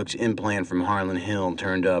 Mr. Cook's implant from Harlan Hill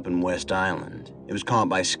turned up in West Island. It was caught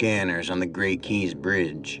by scanners on the Great Keys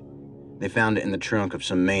Bridge. They found it in the trunk of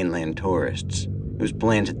some mainland tourists. It was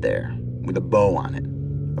planted there, with a bow on it.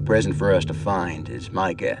 A present for us to find, is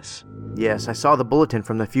my guess. Yes, I saw the bulletin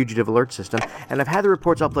from the Fugitive Alert System, and I've had the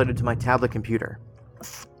reports uploaded to my tablet computer.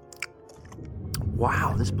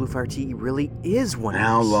 Wow, this Blue Fire tea really is one of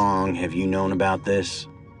How those. long have you known about this?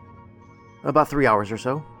 About 3 hours or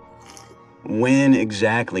so. When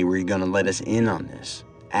exactly were you gonna let us in on this?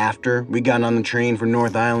 After we got on the train for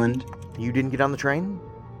North Island? You didn't get on the train?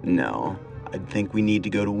 No, I think we need to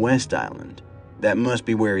go to West Island. That must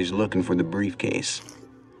be where he's looking for the briefcase.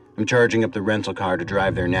 I'm charging up the rental car to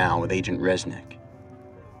drive there now with Agent Resnick.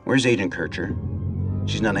 Where's Agent Kircher?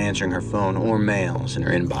 She's not answering her phone or mails in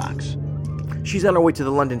her inbox. She's on her way to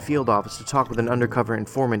the London field office to talk with an undercover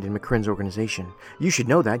informant in McCrinn's organization. You should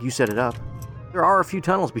know that. You set it up. There are a few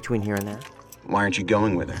tunnels between here and there. Why aren't you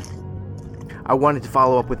going with her? I wanted to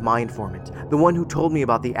follow up with my informant, the one who told me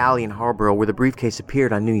about the alley in Harborough where the briefcase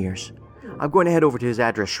appeared on New Year's. I'm going to head over to his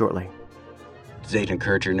address shortly. Does Agent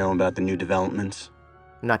Kircher know about the new developments?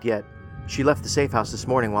 Not yet. She left the safe house this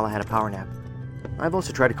morning while I had a power nap. I've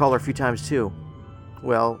also tried to call her a few times too.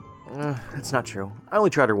 Well, that's not true. I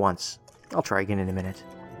only tried her once. I'll try again in a minute.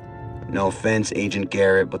 No offense, Agent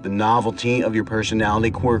Garrett, but the novelty of your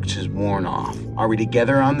personality quirks has worn off. Are we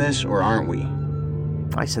together on this, or aren't we?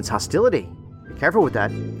 I sense hostility. Be careful with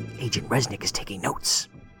that. Agent Resnick is taking notes.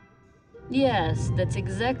 Yes, that's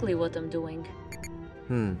exactly what I'm doing.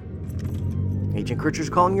 Agent Kircher's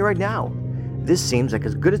calling you right now. This seems like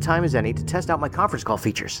as good a time as any to test out my conference call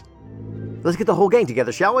features. Let's get the whole gang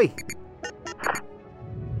together, shall we?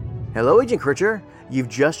 Hello, Agent Kircher. You've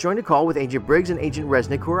just joined a call with Agent Briggs and Agent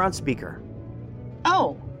Resnick, who are on speaker.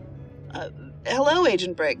 Oh. Hello,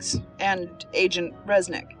 Agent Briggs and Agent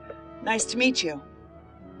Resnick. Nice to meet you.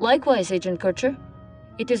 Likewise, Agent Kircher.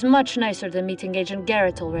 It is much nicer than meeting Agent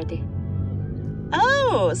Garrett already.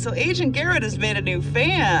 Oh, so Agent Garrett has made a new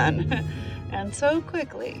fan. And so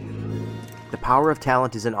quickly. The power of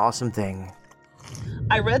talent is an awesome thing.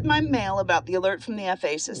 I read my mail about the alert from the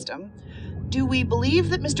FA system. Do we believe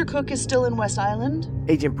that Mr. Cook is still in West Island?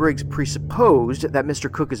 Agent Briggs presupposed that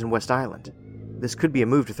Mr. Cook is in West Island. This could be a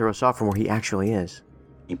move to throw us off from where he actually is.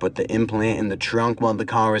 He put the implant in the trunk while the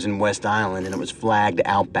car was in West Island and it was flagged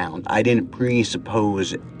outbound. I didn't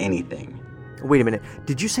presuppose anything. Wait a minute.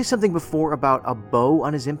 Did you say something before about a bow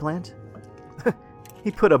on his implant?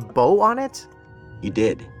 He put a bow on it? You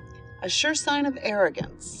did. A sure sign of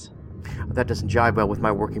arrogance. That doesn't jive well with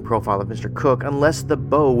my working profile of Mr. Cook, unless the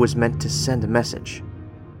bow was meant to send a message.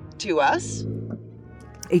 To us?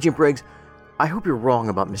 Agent Briggs, I hope you're wrong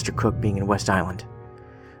about Mr. Cook being in West Island.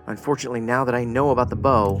 Unfortunately, now that I know about the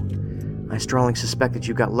bow, I strongly suspect that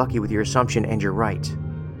you got lucky with your assumption and you're right.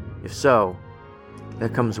 If so,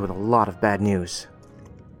 that comes with a lot of bad news.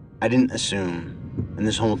 I didn't assume, and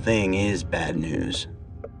this whole thing is bad news.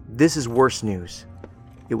 This is worse news.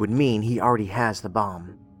 It would mean he already has the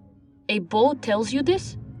bomb. A bow tells you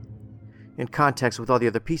this? In context with all the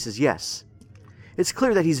other pieces, yes. It's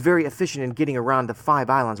clear that he's very efficient in getting around the 5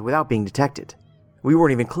 islands without being detected. We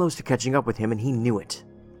weren't even close to catching up with him, and he knew it.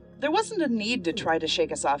 There wasn't a need to try to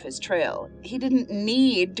shake us off his trail. He didn't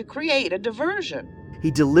need to create a diversion.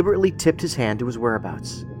 He deliberately tipped his hand to his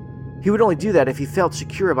whereabouts. He would only do that if he felt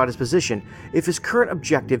secure about his position. If his current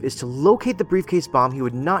objective is to locate the briefcase bomb, he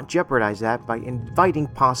would not jeopardize that by inviting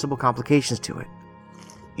possible complications to it.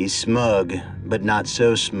 He's smug, but not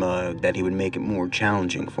so smug that he would make it more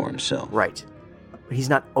challenging for himself. Right. But he's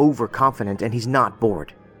not overconfident, and he's not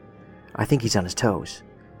bored. I think he's on his toes.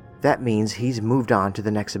 That means he's moved on to the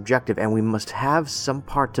next objective, and we must have some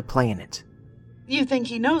part to play in it. You think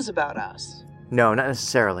he knows about us? No, not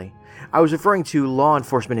necessarily. I was referring to law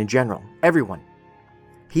enforcement in general. Everyone.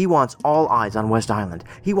 He wants all eyes on West Island.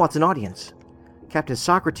 He wants an audience. Captain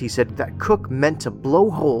Socrates said that Cook meant to blow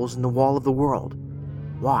holes in the wall of the world.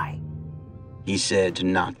 Why? He said to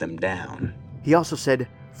knock them down. He also said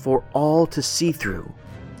for all to see through.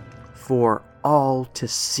 For all to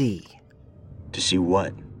see. To see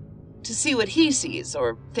what? To see what he sees,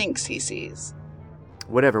 or thinks he sees.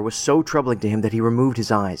 Whatever was so troubling to him that he removed his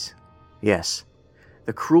eyes. Yes.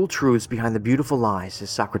 The cruel truths behind the beautiful lies, as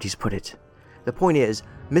Socrates put it. The point is,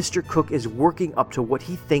 Mr. Cook is working up to what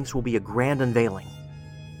he thinks will be a grand unveiling.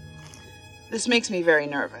 This makes me very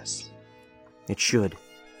nervous. It should.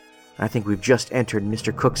 I think we've just entered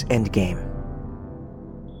Mr. Cook's endgame.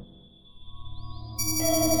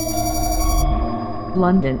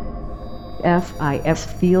 London. FIS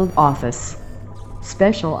Field Office.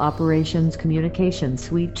 Special Operations Communication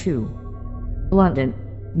Suite 2. London,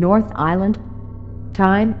 North Island.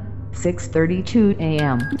 Time, 6:32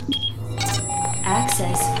 a.m.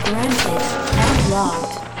 Access granted and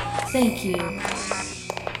logged. Thank you.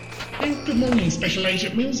 Good morning, Special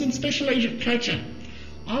Agent Mills and Special Agent Catcher.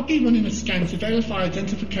 I'll be running a scan to verify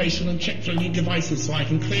identification and check for any devices so I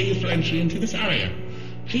can clear you for entry into this area.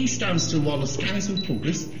 Please stand still while the scan is in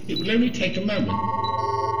progress. It will only take a moment.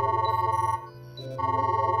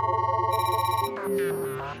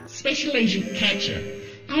 Special Agent Catcher,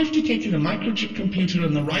 I've detected a microchip computer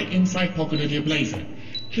in the right inside pocket of your blazer.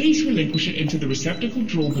 Please relinquish it into the receptacle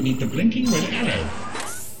drawer beneath the blinking red arrow.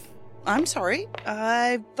 I'm sorry.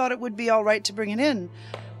 I thought it would be all right to bring it in,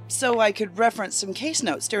 so I could reference some case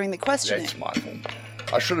notes during the questioning. That's my fault.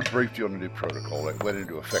 I should have briefed you on the new protocol that went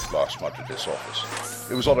into effect last month at this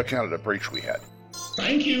office. It was on account of the breach we had.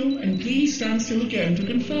 Thank you, and please stand still again to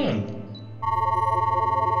confirm.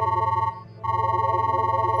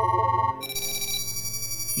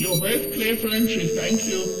 You're both clear for entry, thank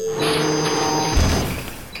you.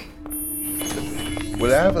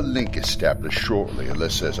 We'll have a link established shortly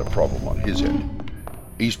unless there's a problem on his end.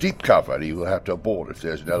 He's deep cover and he will have to abort if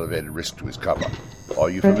there's an elevated risk to his cover. Are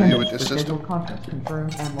you familiar with this system?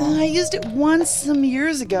 I used it once some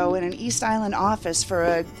years ago in an East Island office for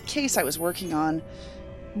a case I was working on.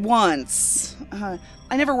 Once. I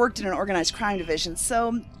never worked in an organized crime division,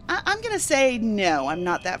 so I'm going to say no, I'm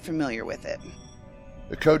not that familiar with it.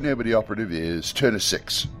 The code name of the operative is Turner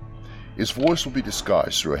 6. His voice will be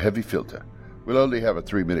disguised through a heavy filter. We'll only have a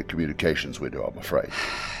 3-minute communications window, I'm afraid.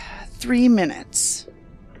 3 minutes.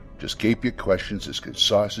 Just keep your questions as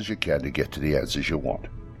concise as you can to get to the answers you want.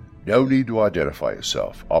 No need to identify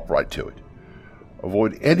yourself. Hop right to it.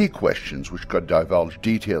 Avoid any questions which could divulge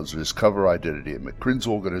details of his cover identity in McCrin's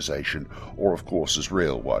organization, or of course his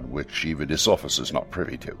real one, which even this officer's not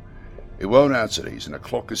privy to. It won't answer these, and the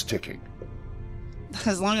clock is ticking.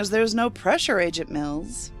 As long as there's no pressure, Agent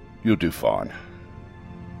Mills. You'll do fine.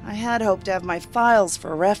 I had hoped to have my files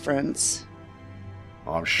for reference.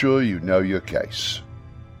 I'm sure you know your case.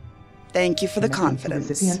 Thank you for the confidence.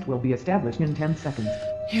 The recipient will be established in 10 seconds.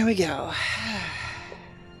 Here we go.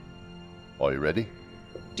 Are you ready?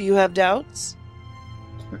 Do you have doubts?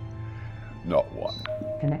 Not one.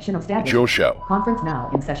 Connection established. It's your show. Conference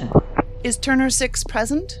now in session. Is Turner 6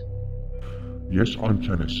 present? Yes, I'm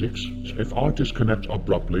Turner 6. If I disconnect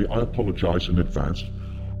abruptly, I apologize in advance.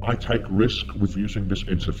 I take risk with using this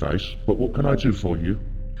interface, but what can I do for you?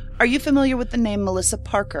 Are you familiar with the name Melissa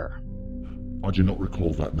Parker? I do not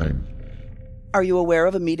recall that name. Are you aware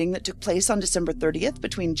of a meeting that took place on December 30th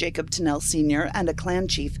between Jacob Tennell Sr. and a clan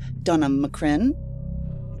chief, Dunham McCrin?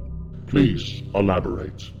 Please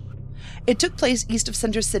elaborate. It took place east of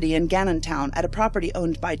Center City in Gannon Town at a property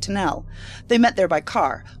owned by Tennell. They met there by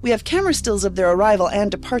car. We have camera stills of their arrival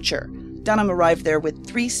and departure. Dunham arrived there with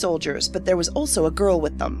 3 soldiers, but there was also a girl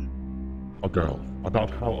with them. A girl?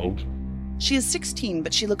 About how old? She is 16,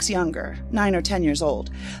 but she looks younger, 9 or 10 years old.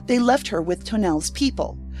 They left her with Tonnell's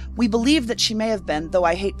people. We believe that she may have been, though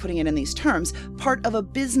I hate putting it in these terms, part of a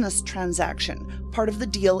business transaction, part of the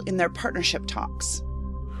deal in their partnership talks.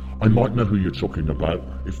 I might know who you're talking about,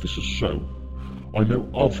 if this is so. I know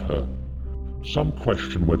of her. Some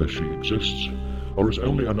question whether she exists, or is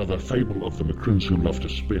only another fable of the Macroons who love to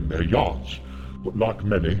spin their yarns. But like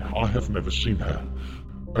many, I have never seen her.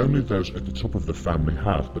 Only those at the top of the family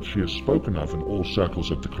have, but she is spoken of in all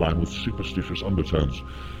circles of the clan with superstitious undertones.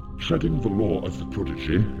 Treading the law of the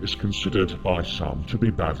prodigy is considered by some to be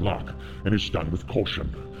bad luck, and is done with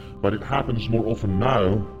caution. But it happens more often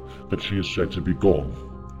now that she is said to be gone.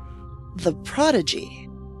 The prodigy?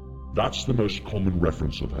 That's the most common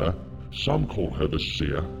reference of her. Some call her the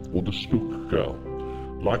seer, or the spook girl.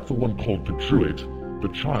 Like the one called the druid,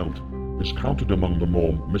 the child is counted among the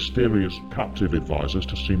more mysterious captive advisors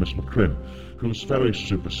to Seamus Macrin, who is very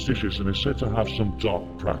superstitious and is said to have some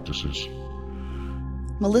dark practices.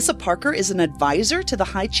 Melissa Parker is an advisor to the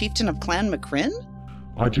High Chieftain of Clan Macrin?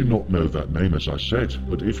 I do not know that name, as I said,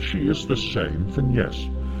 but if she is the same, then yes,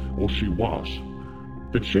 or she was.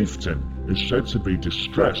 The chieftain is said to be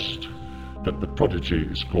distressed that the prodigy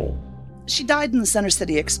is gone. She died in the Center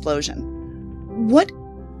City explosion. What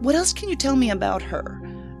else can you tell me about her?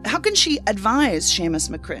 How can she advise Seamus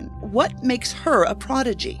Macrin? What makes her a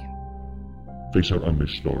prodigy? These are only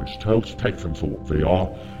stories told. Take them for what they are.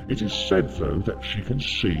 It is said, though, that she can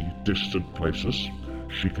see distant places,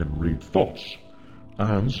 she can read thoughts,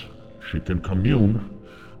 and she can commune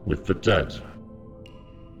with the dead.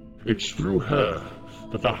 It's through her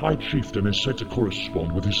that the High Chieftain is said to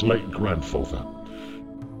correspond with his late grandfather.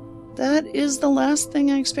 That is the last thing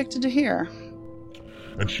I expected to hear.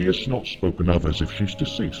 And she is not spoken of as if she's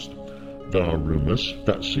deceased. There are rumors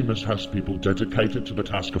that Seamus has people dedicated to the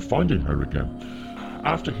task of finding her again.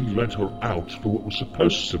 After he lent her out for what was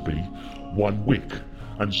supposed to be 1 week,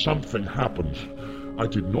 and something happened. I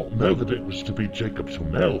did not know that it was to be Jacob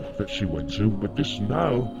Tonnell that she went to, but this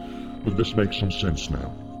makes some sense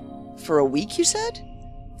now. For a week, you said?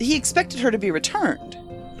 He expected her to be returned.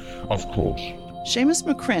 Of course. Seamus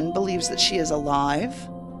Macrin believes that she is alive?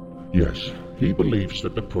 Yes, he believes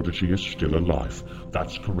that the prodigy is still alive.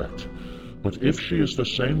 That's correct. But if she's the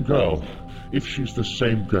same girl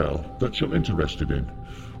that you're interested in,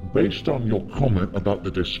 based on your comment about the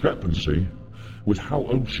discrepancy with how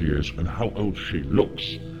old she is and how old she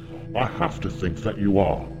looks, I have to think that you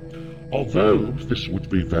are. Although this would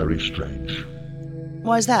be very strange.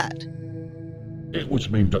 Why's that? It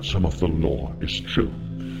would mean that some of the lore is true.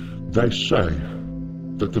 They say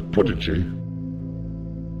that the prodigy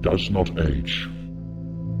does not age.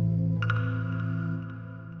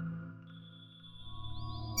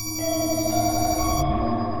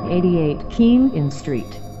 '88 Keene Inn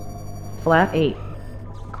Street, Flat 8,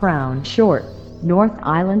 Crown Short, North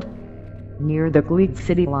Island, near the Glebe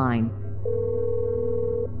City line.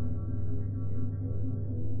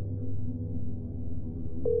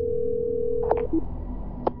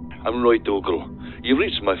 I'm Roy Dougal. You've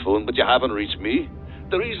reached my phone, but you haven't reached me.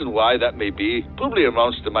 The reason why that may be probably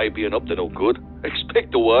amounts to my being up to no good.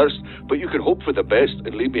 Expect the worst, but you can hope for the best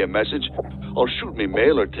and leave me a message, or shoot me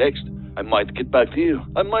mail or text. I might get back to you.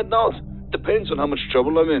 I might not. Depends on how much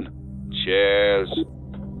trouble I'm in. Cheers.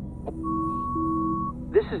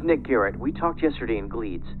 This is Nick Garrett. We talked yesterday in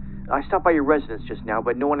Gleeds. I stopped by your residence just now,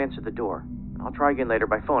 but no one answered the door. I'll try again later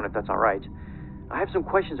by phone if that's all right. I have some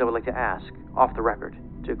questions I would like to ask, off the record,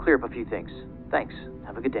 to clear up a few things. Thanks.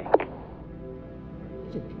 Have a good day.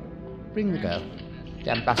 Bring the girl.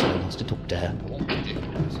 The ambassador wants to talk to her.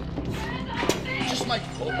 Just my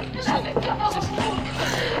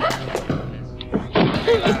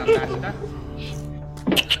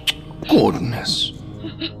Goodness.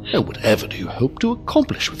 Now, whatever do you hope to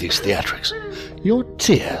accomplish with these theatrics? Your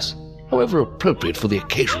tears, however appropriate for the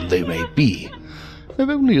occasion they may be, have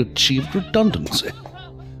only achieved redundancy.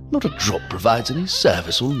 Not a drop provides any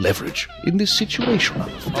service or leverage in this situation.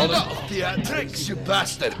 Theatrics, you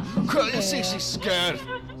bastard! Can't you see she's scared?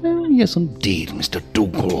 Oh, yes, indeed, Mr.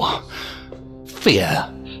 Dougal. Fear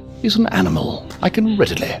is an animal I can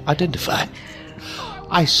readily identify.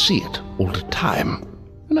 I see it all the time,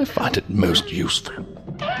 and I find it most useful.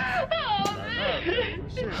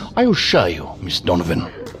 I assure you, Miss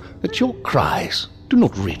Donovan, that your cries do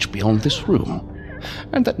not reach beyond this room,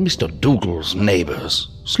 and that Mr. Dougal's neighbors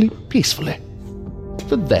sleep peacefully.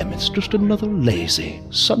 For them, it's just another lazy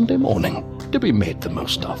Sunday morning to be made the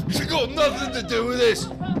most of. She got nothing to do with this.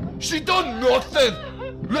 She done nothing.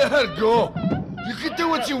 Let her go. You can do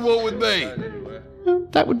what you want with me.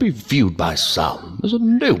 That would be viewed by some as a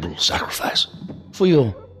noble sacrifice for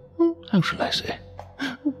your, how shall I say,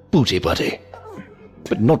 booty buddy.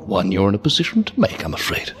 But not one you're in a position to make, I'm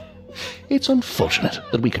afraid. It's unfortunate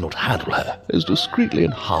that we cannot handle her as discreetly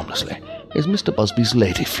and harmlessly as Mr. Busby's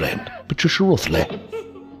lady friend, Patricia Ruthley.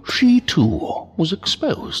 She, too, was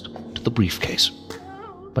exposed to the briefcase,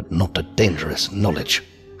 but not to dangerous knowledge.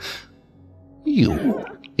 You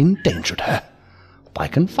endangered her by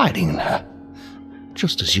confiding in her,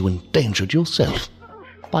 just as you endangered yourself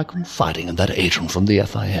by confiding in that agent from the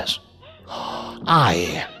FIS.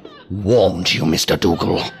 I warned you, Mr.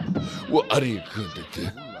 Dougal. What are you going to do?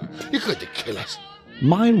 You're going to kill us.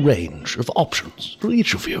 My range of options for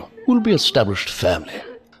each of you will be established firmly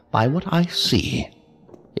by what I see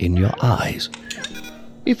in your eyes.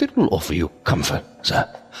 If it will offer you comfort, sir,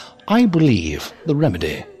 I believe the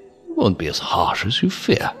remedy won't be as harsh as you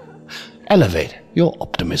fear. Elevate your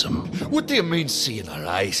optimism. What do you mean, see in her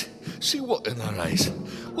eyes? See what in her eyes?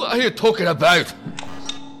 What are you talking about?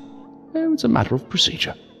 It's a matter of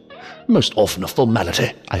procedure. Most often a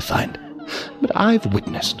formality, I find. But I've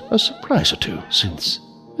witnessed a surprise or two since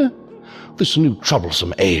this new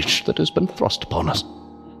troublesome age that has been thrust upon us.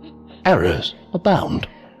 Errors abound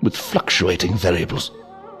with fluctuating variables.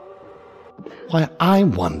 Why, I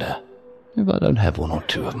wonder if I don't have one or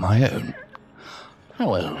two of my own.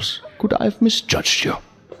 How else could I have misjudged you?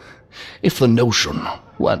 If the notion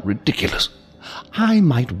weren't ridiculous, I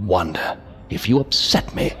might wonder if you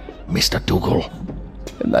upset me, Mr. Dougal,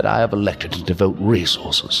 and that I have elected to devote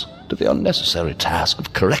resources to the unnecessary task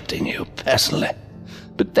of correcting you personally.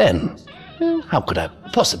 But then, how could I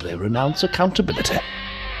possibly renounce accountability?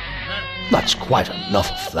 That's quite enough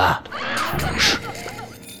of that. Shh.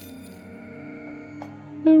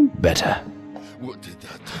 Better. What did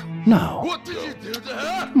that do? Now. What did you do to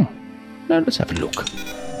her? Now let's have a look.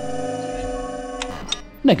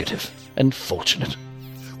 Negative and fortunate.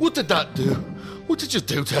 What did that do? What did you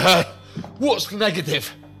do to her? What's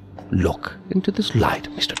negative? Look into this light,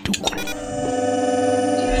 Mr. Dougal.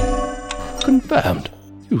 Confirmed,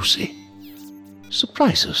 you see.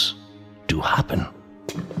 Surprises do happen.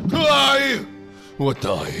 Who are you? What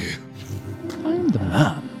are you? I'm the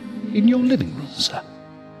man in your living room, sir.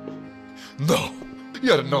 No,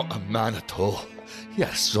 you're not a man at all. You're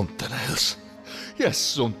something else. You're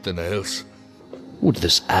something else. Would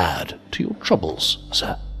this add to your troubles,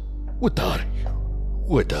 sir? What are you?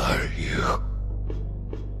 What are you?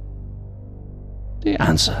 The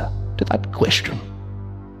answer to that question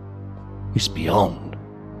is beyond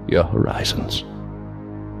your horizons.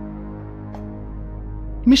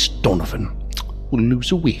 Miss Donovan will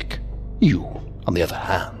lose a week. You, on the other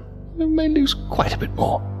hand, may lose quite a bit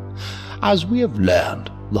more. As we have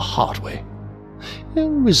learned the hard way,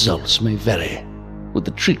 results may vary with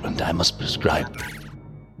the treatment I must prescribe.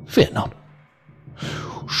 Fear not.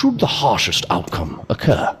 Should the harshest outcome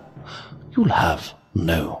occur, you'll have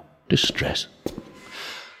no distress.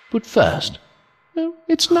 But first,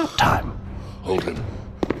 it's nap time. Hold it.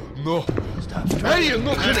 No. Hey, you're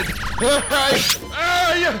not gonna...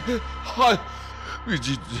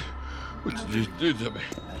 What did you do to me?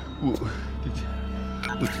 What did you...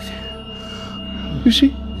 You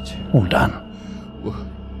see? All done.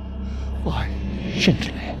 Why?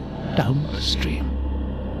 Gently down the stream.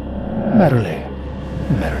 Merrily,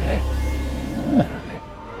 merrily, merrily.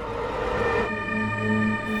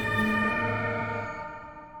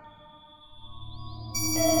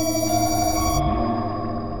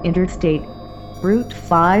 Interstate Route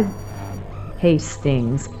 5,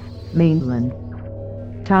 Hastings, Mainland.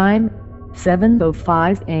 Time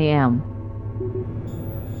 7:05 a.m.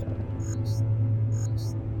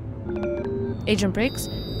 Agent Briggs,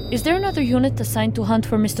 is there another unit assigned to hunt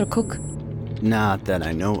for Mr. Cook? Not that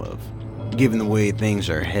I know of. Given the way things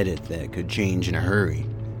are headed, that could change in a hurry,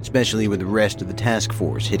 especially with the rest of the task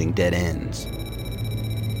force hitting dead ends.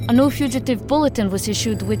 A new fugitive bulletin was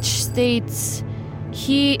issued which states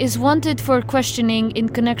he is wanted for questioning in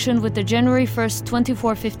connection with the January 1st,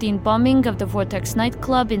 2415 bombing of the Vortex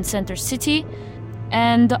nightclub in Center City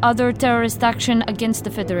and other terrorist action against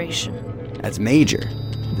the Federation. That's major.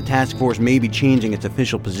 The task force may be changing its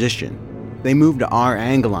official position. If they move to our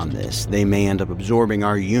angle on this, they may end up absorbing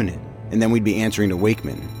our unit, and then we'd be answering to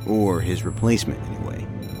Wakeman, or his replacement anyway.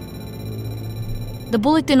 The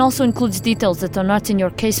bulletin also includes details that are not in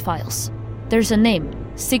your case files. There's a name,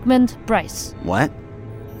 Sigmund Bryce. What?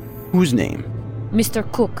 Whose name? Mr.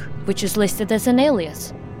 Cook, which is listed as an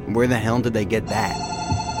alias. Where the hell did they get that?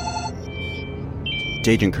 It's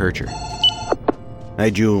Agent Kircher. Hi,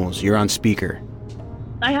 Jules. You're on speaker.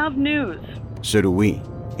 I have news. So do we.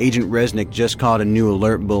 Agent Resnick just caught a new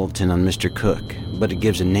alert bulletin on Mr. Cook, but it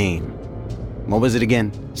gives a name. What was it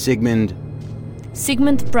again? Sigmund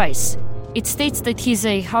Bryce. It states that he's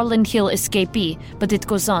a Harlan Hill escapee, but it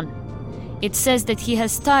goes on. It says that he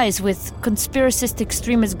has ties with conspiracist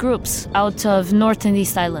extremist groups out of North and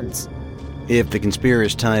East Islands. If the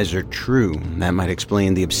conspiracist ties are true, that might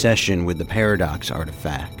explain the obsession with the paradox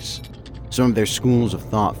artifacts. Some of their schools of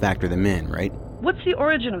thought factor them in, right? What's the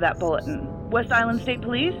origin of that bulletin? West Island State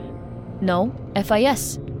Police? No,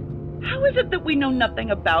 FIS. How is it that we know nothing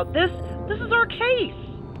about this? This is our case.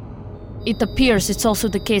 It appears it's also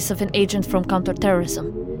the case of an agent from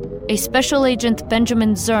counterterrorism. A special agent,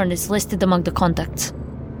 Benjamin Zern, is listed among the contacts.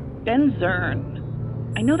 Ben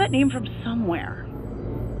Zern. I know that name from somewhere.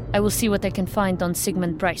 I will see what I can find on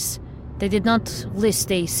Sigmund Bryce. They did not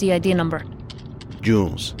list a CID number.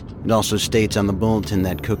 Jules. It also states on the bulletin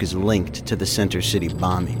that Cook is linked to the Center City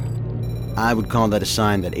bombing. I would call that a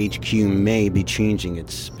sign that HQ may be changing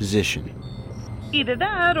its position. Either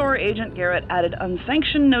that, or Agent Garrett added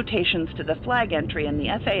unsanctioned notations to the flag entry in the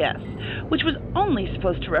FAS, which was only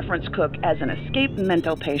supposed to reference Cook as an escaped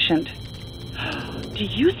mental patient. Do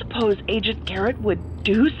you suppose Agent Garrett would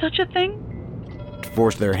do such a thing? To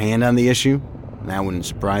force their hand on the issue? That wouldn't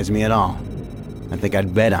surprise me at all. I think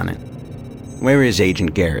I'd bet on it. Where is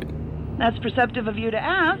Agent Garrett? That's perceptive of you to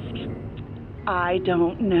ask. I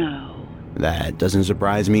don't know. That doesn't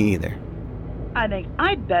surprise me either. I think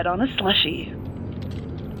I'd bet on a slushie.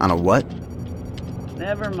 On a what?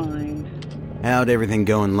 Never mind. How'd everything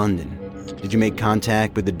go in London? Did you make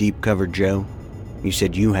contact with the deep-cover Joe? You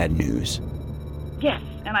said you had news. Yes,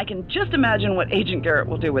 and I can just imagine what Agent Garrett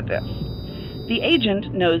will do with this. The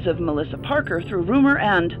agent knows of Melissa Parker through rumor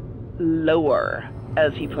and lore,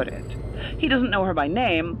 as he put it. He doesn't know her by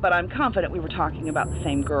name, but I'm confident we were talking about the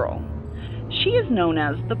same girl. She is known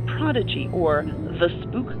as the Prodigy, or the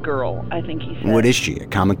Spook Girl, I think he said. What is she, a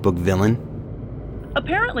comic book villain?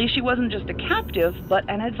 Apparently she wasn't just a captive, but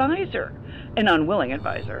an advisor. An unwilling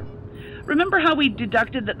advisor. Remember how we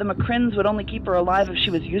deducted that the McCrins would only keep her alive if she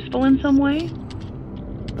was useful in some way?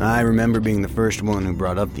 I remember being the first one who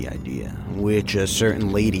brought up the idea, which a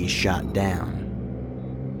certain lady shot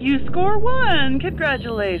down. You score 1!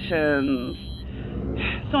 Congratulations!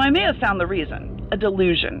 So I may have found the reason. A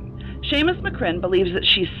delusion. Seamus McCrin believes that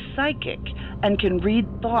she's psychic and can read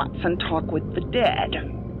thoughts and talk with the dead.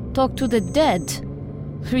 Talk to the dead?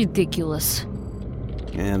 Ridiculous.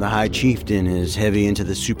 And the High Chieftain is heavy into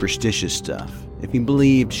the superstitious stuff. If he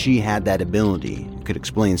believed she had that ability, it could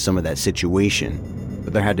explain some of that situation.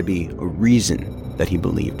 But there had to be a reason that he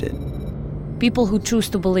believed it. People who choose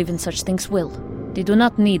to believe in such things will. They do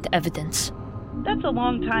not need evidence. That's a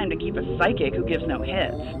long time to keep a psychic who gives no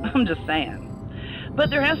hints. I'm just saying. But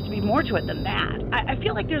there has to be more to it than that. I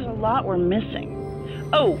feel like there's a lot we're missing.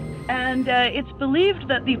 Oh, and it's believed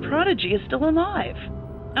that the Prodigy is still alive.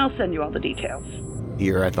 I'll send you all the details.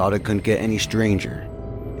 Here, I thought it couldn't get any stranger.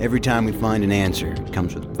 Every time we find an answer, it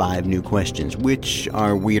comes with 5 new questions, which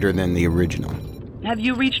are weirder than the original. Have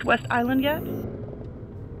you reached West Island yet?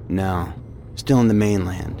 No. Still in the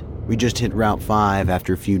mainland. We just hit Route 5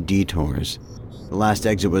 after a few detours. The last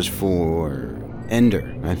exit was for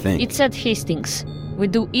Ender, I think. It said Hastings. We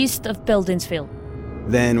due east of Beldinsville.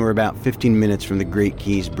 Then we're about 15 minutes from the Great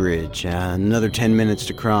Keys Bridge. Another 10 minutes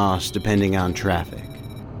to cross, depending on traffic.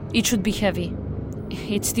 It should be heavy.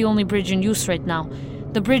 It's the only bridge in use right now.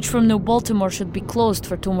 The bridge from New Baltimore should be closed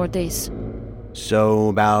for 2 more days. So,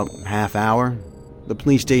 about half hour? The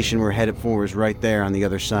police station we're headed for is right there on the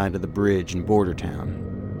other side of the bridge in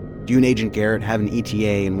Bordertown. Do you and Agent Garrett have an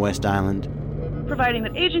ETA in West Island? Providing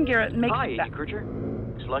that Agent Garrett makes Hi, it back. Agent Kircher.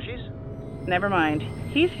 Slushies? Never mind.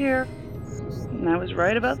 He's here. And I was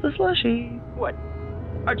right about the slushie. What?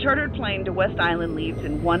 Our chartered plane to West Island leaves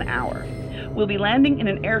in 1 hour. We'll be landing in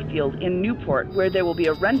an airfield in Newport where there will be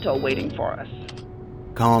a rental waiting for us.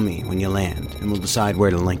 Call me when you land, and we'll decide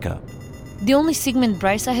where to link up. The only Sigmund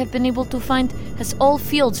Bryce I have been able to find has all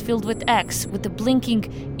fields filled with X, with the blinking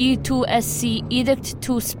E2SC Edict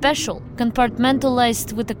 2 Special,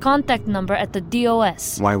 compartmentalized with the contact number at the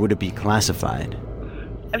DOS. Why would it be classified?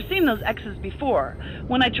 I've seen those X's before,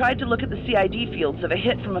 when I tried to look at the CID fields of a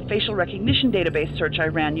hit from a facial recognition database search I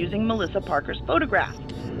ran using Melissa Parker's photograph.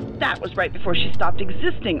 That was right before she stopped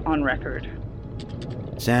existing on record.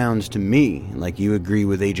 Sounds to me like you agree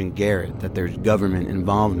with Agent Garrett that there's government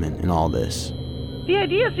involvement in all this. The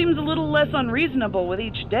idea seems a little less unreasonable with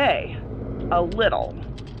each day. A little.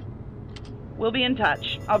 We'll be in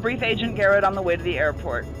touch. I'll brief Agent Garrett on the way to the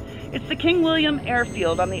airport. It's the King William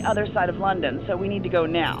Airfield on the other side of London, so we need to go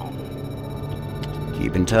now.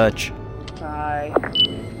 Keep in touch. Bye.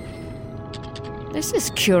 This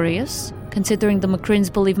is curious, considering the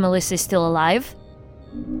McCrins believe Melissa is still alive.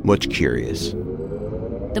 What's curious?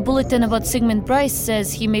 The bulletin about Sigmund Bryce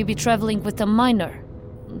says he may be traveling with a minor.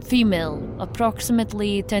 Female,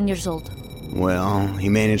 approximately 10 years old. Well, he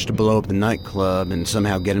managed to blow up the nightclub and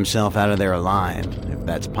somehow get himself out of there alive. If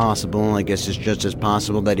that's possible, I guess it's just as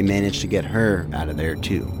possible that he managed to get her out of there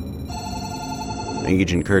too.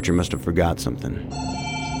 Agent Kircher must have forgot something.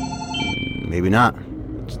 Maybe not.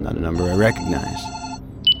 It's not a number I recognize.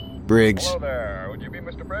 Briggs. Hello there. Would you be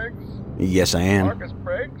Mr. Briggs? Yes, I am. Marcus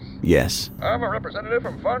Briggs? Yes. I'm a representative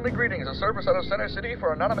from Fondly Greetings, a service out of Center City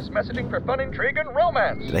for anonymous messaging for fun, intrigue, and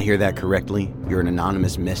romance. Did I hear that correctly? You're an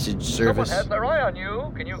anonymous message service? Someone has their eye on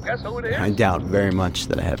you. Can you guess who it is? I doubt very much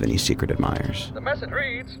that I have any secret admirers. The message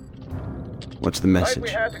reads... What's the The night message? we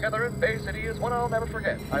had together in Bay City is one I'll never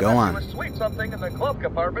forget. Go on. I left you a sweet something in the glove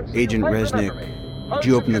compartment. So Agent you might Resnick, remember me. did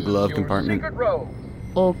you open the glove compartment? Secret row.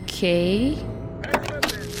 Okay.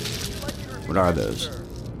 What are those?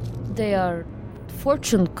 They are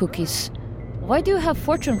fortune cookies. Why do you have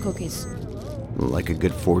fortune cookies? Like a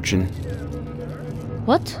good fortune?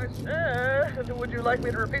 What? Would you like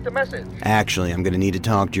me to repeat the message? Actually, I'm gonna need to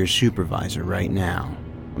talk to your supervisor right now.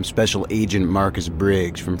 I'm Special Agent Marcus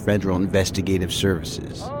Briggs from Federal Investigative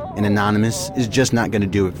Services. An anonymous is just not gonna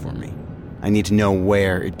do it for me. I need to know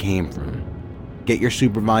where it came from. Get your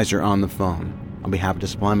supervisor on the phone. I'll be happy to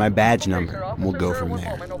supply my badge number, and we'll go from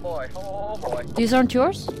there. These aren't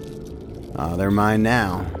yours? They're mine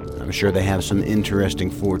now. I'm sure they have some interesting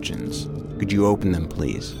fortunes. Could you open them,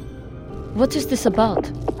 please? What is this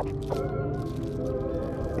about?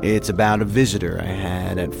 It's about a visitor I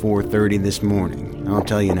had at 4:30 this morning. I'll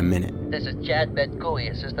tell you in a minute. This is Chad Bedcooey,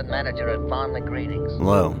 Assistant Manager at Fondly Greetings.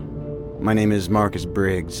 Hello. My name is Marcus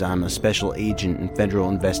Briggs. I'm a special agent in Federal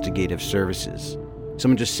Investigative Services.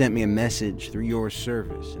 Someone just sent me a message through your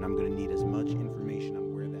service, and I'm going to need as much information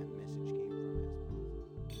on where that message came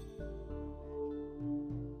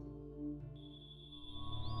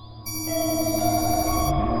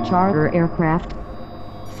from. Charter aircraft.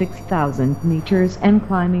 6,000 meters and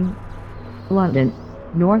climbing. London,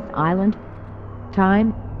 North Island.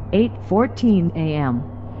 Time, 8:14 a.m.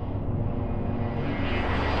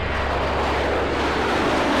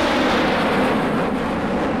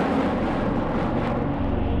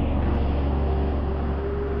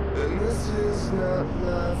 And this is not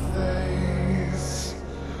my face,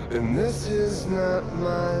 and this is not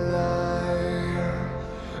my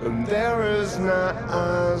life, and there is not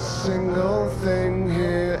a single thing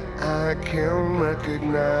here I can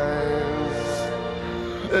recognize,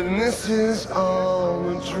 and this is all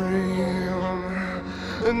a dream,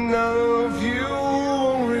 and none of you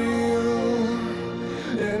are real,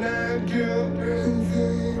 and I do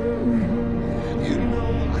everything, you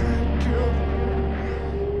know I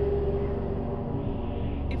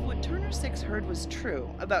do. If what Turner 6 heard was true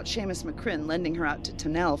about Seamus McCrin lending her out to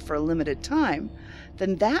Tennell for a limited time,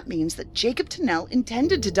 then that means that Jacob Tennell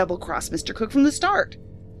intended to double-cross Mr. Cook from the start.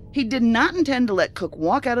 He did not intend to let Cook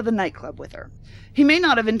walk out of the nightclub with her. He may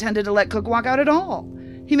not have intended to let Cook walk out at all.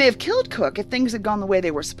 He may have killed Cook if things had gone the way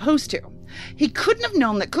they were supposed to. He couldn't have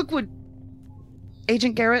known that Cook would...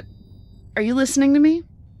 Agent Garrett, are you listening to me?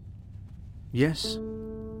 Yes.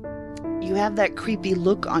 You have that creepy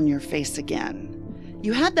look on your face again.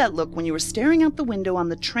 You had that look when you were staring out the window on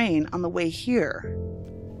the train on the way here.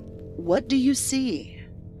 What do you see?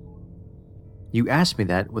 You asked me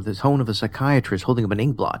that with the tone of a psychiatrist holding up an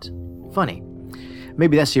inkblot. Funny.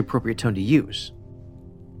 Maybe that's the appropriate tone to use.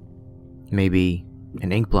 Maybe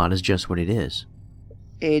an inkblot is just what it is.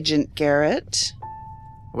 Agent Garrett?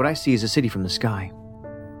 What I see is a city from the sky.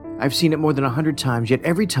 I've seen it more than 100 times, yet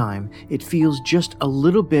every time it feels just a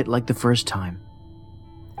little bit like the first time.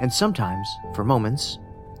 And sometimes, for moments,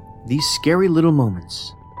 these scary little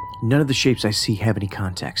moments, none of the shapes I see have any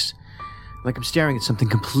context. Like I'm staring at something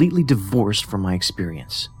completely divorced from my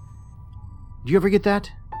experience. Do you ever get that?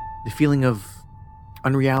 The feeling of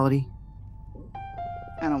unreality?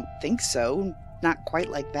 I don't think so. Not quite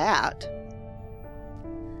like that.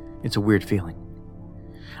 It's a weird feeling.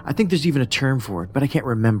 I think there's even a term for it, but I can't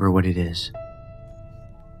remember what it is.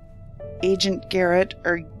 Agent Garrett,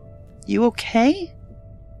 are you okay?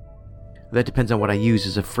 That depends on what I use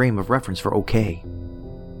as a frame of reference for okay.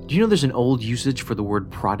 Do you know there's an old usage for the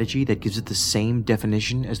word prodigy that gives it the same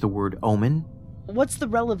definition as the word omen? What's the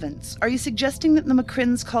relevance? Are you suggesting that the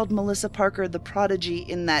McCrins called Melissa Parker the prodigy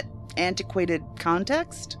in that antiquated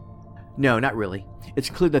context? No, not really. It's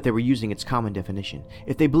clear that they were using its common definition,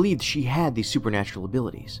 if they believed she had these supernatural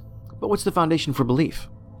abilities. But what's the foundation for belief?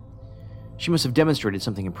 She must have demonstrated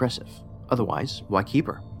something impressive. Otherwise, why keep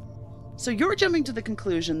her? So you're jumping to the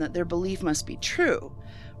conclusion that their belief must be true,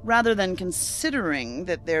 rather than considering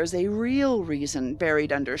that there's a real reason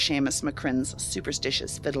buried under Seamus McCrin's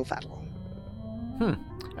superstitious fiddle-faddle.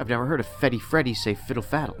 I've never heard a Freddy say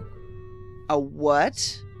fiddle-faddle. A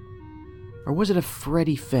what? Or was it a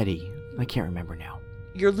Freddy? I can't remember now.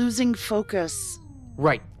 You're losing focus.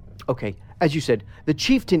 Right. Okay. As you said, the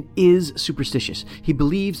chieftain is superstitious. He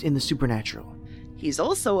believes in the supernatural. He's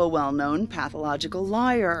also a well-known pathological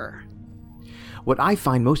liar. What I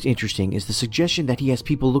find most interesting is the suggestion that he has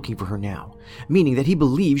people looking for her now, meaning that he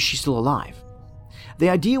believes she's still alive. The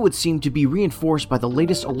idea would seem to be reinforced by the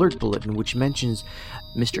latest alert bulletin, which mentions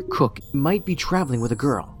Mr. Cook might be traveling with a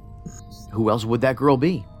girl. Who else would that girl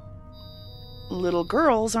be? Little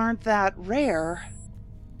girls aren't that rare.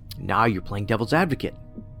 Now you're playing devil's advocate.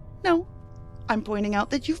 No, I'm pointing out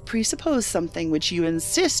that you've presupposed something which you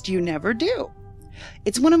insist you never do.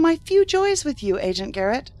 It's one of my few joys with you, Agent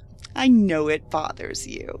Garrett. I know it bothers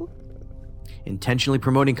you. Intentionally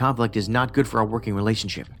promoting conflict is not good for our working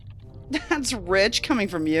relationship. That's rich coming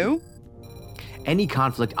from you. Any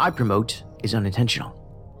conflict I promote is unintentional.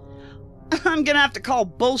 I'm gonna have to call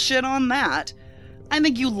bullshit on that. I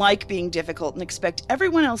think you like being difficult and expect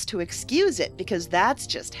everyone else to excuse it because that's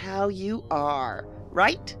just how you are,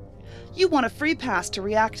 right? You want a free pass to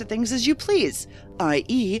react to things as you please,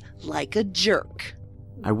 i.e., like a jerk.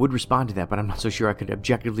 I would respond to that, but I'm not so sure I could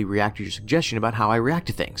objectively react to your suggestion about how I react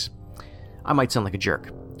to things. I might sound like a jerk.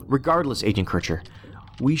 Regardless, Agent Kircher,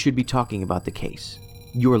 we should be talking about the case.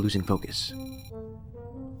 You're losing focus.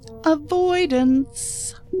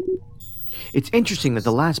 Avoidance. It's interesting that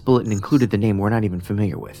the last bulletin included the name we're not even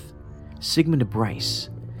familiar with. Sigmund Bryce.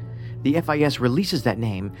 The FIS releases that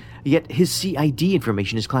name, yet his CID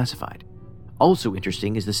information is classified. Also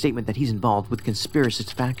interesting is the statement that he's involved with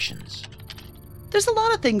conspiracist factions. There's a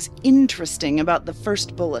lot of things interesting about the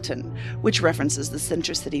first bulletin, which references the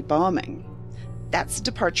Center City bombing. That's a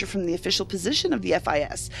departure from the official position of the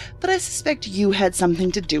FIS, but I suspect you had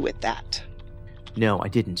something to do with that. No, I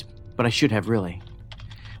didn't, but I should have really.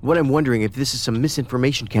 What I'm wondering if this is some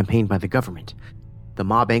misinformation campaign by the government. The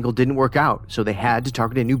mob angle didn't work out, so they had to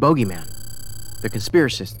target a new bogeyman. The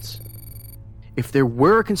conspiracists. If there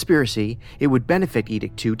were a conspiracy, it would benefit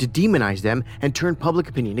Edict 2 to demonize them and turn public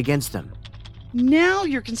opinion against them. Now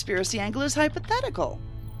your conspiracy angle is hypothetical.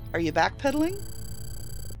 Are you backpedaling?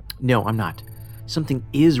 No, I'm not. Something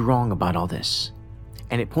is wrong about all this,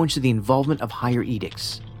 and it points to the involvement of higher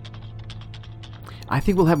edicts. I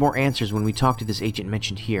think we'll have more answers when we talk to this agent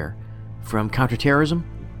mentioned here. From counterterrorism,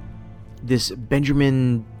 this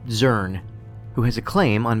Benjamin Zern, who has a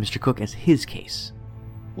claim on Mr. Cook as his case.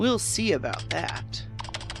 We'll see about that.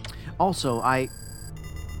 Also,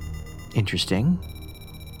 Interesting.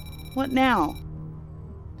 What now?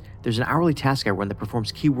 There's an hourly task I run that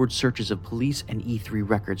performs keyword searches of police and E3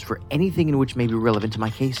 records for anything in which may be relevant to my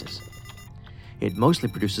cases. It mostly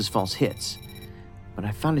produces false hits, but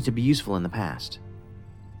I found it to be useful in the past.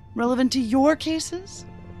 Relevant to your cases?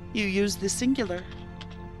 You used the singular.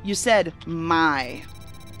 You said my,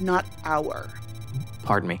 not our.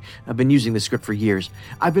 Pardon me. I've been using this script for years.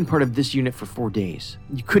 I've been part of this unit for 4 days.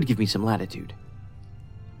 You could give me some latitude.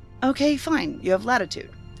 Okay, fine. You have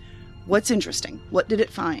latitude. What's interesting? What did it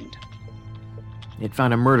find? It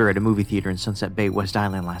found a murder at a movie theater in Sunset Bay, West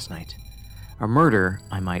Island last night. A murder,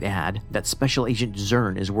 I might add, that Special Agent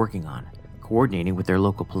Zern is working on, coordinating with their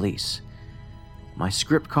local police. My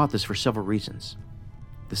script caught this for several reasons.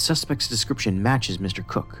 The suspect's description matches Mr.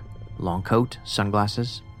 Cook. Long coat,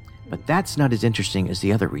 sunglasses. But that's not as interesting as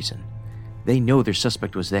the other reason. They know their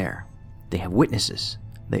suspect was there. They have witnesses.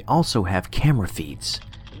 They also have camera feeds.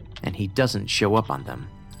 And he doesn't show up on them.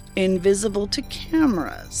 Invisible to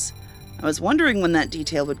cameras. I was wondering when that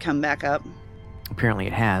detail would come back up. Apparently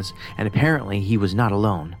it has, and apparently he was not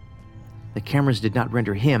alone. The cameras did not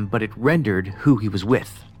render him, but it rendered who he was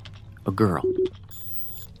with. A girl.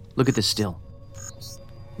 Look at this still.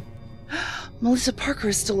 Melissa Parker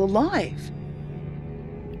is still alive.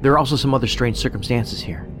 There are also some other strange circumstances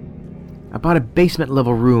here. I bought a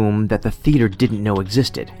basement-level room that the theater didn't know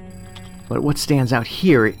existed. But what stands out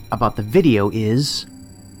here about the video is...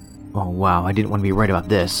 Oh wow, I didn't want to be right about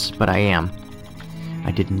this, but I am.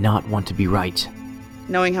 I did not want to be right.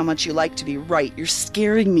 Knowing how much you like to be right, you're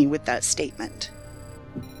scaring me with that statement.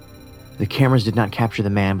 The cameras did not capture the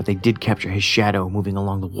man, but they did capture his shadow moving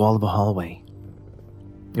along the wall of a hallway.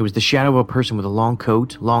 It was the shadow of a person with a long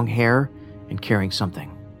coat, long hair, and carrying something.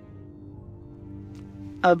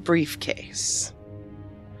 A briefcase.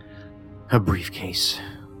 A briefcase.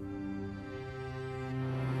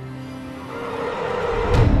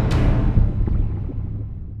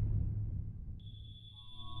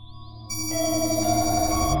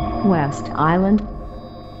 West Island.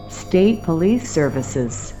 State Police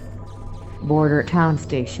Services. Border Town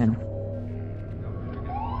Station.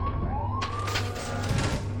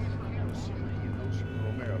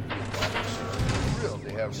 Thrilled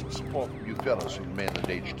to have some support from you fellows from the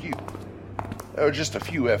mainland HQ. There were just a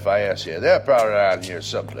few FIS here. They're probably around here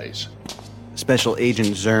someplace. Special Agent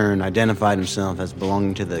Zern identified himself as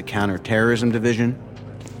belonging to the Counterterrorism Division.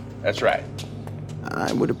 That's right.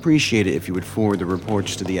 I would appreciate it if you would forward the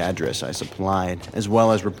reports to the address I supplied, as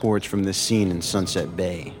well as reports from this scene in Sunset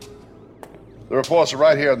Bay. The reports are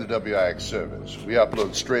right here on the WIX servers. We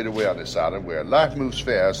upload straight away on this island where life moves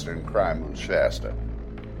faster and crime moves faster.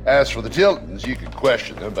 As for the Tiltons, you can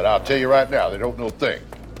question them, but I'll tell you right now, they don't know a thing.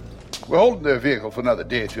 We're holding their vehicle for another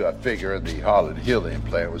day or two, I figure, and the Harlan Hill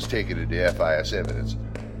implant was taken into FIS evidence.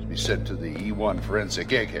 To be sent to the E1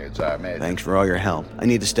 forensic eggheads, I imagine. Thanks for all your help. I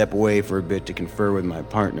need to step away for a bit to confer with my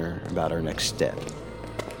partner about our next step.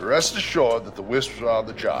 Rest assured that the Wisps are on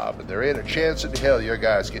the job, and there ain't a chance in hell your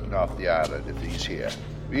guy's getting off the island if he's here.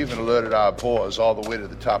 We even alerted our boys all the way to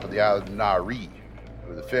the top of the island of Nari,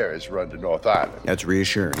 where the ferries run to North Island. That's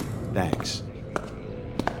reassuring. Thanks.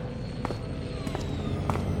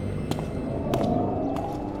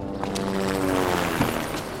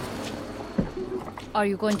 Are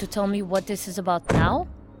you going to tell me what this is about now?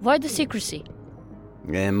 Why the secrecy?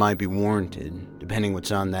 It might be warranted, depending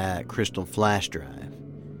what's on that crystal flash drive.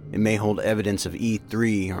 It may hold evidence of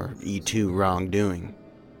E3 or E2 wrongdoing.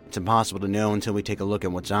 It's impossible to know until we take a look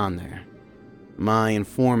at what's on there. My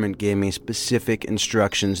informant gave me specific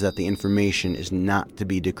instructions that the information is not to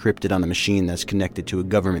be decrypted on a machine that's connected to a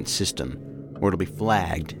government system, or it'll be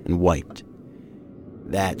flagged and wiped.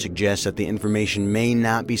 That suggests that the information may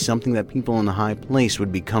not be something that people in a high place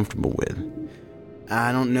would be comfortable with.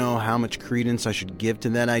 I don't know how much credence I should give to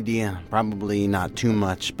that idea. Probably not too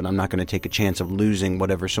much, but I'm not going to take a chance of losing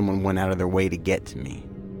whatever someone went out of their way to get to me.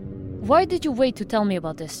 Why did you wait to tell me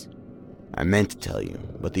about this? I meant to tell you,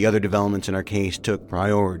 but the other developments in our case took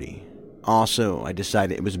priority. Also, I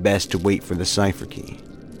decided it was best to wait for the cipher key.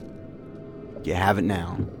 You have it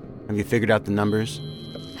now. Have you figured out the numbers?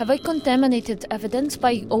 Have I contaminated evidence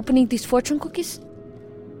by opening these fortune cookies?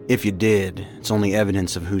 If you did, it's only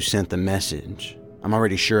evidence of who sent the message. I'm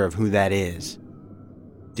already sure of who that is.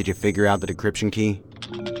 Did you figure out the decryption key?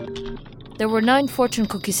 There were 9 fortune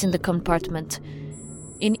cookies in the compartment.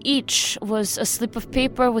 In each was a slip of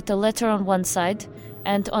paper with a letter on one side,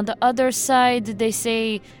 and on the other side they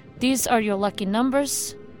say, "These are your lucky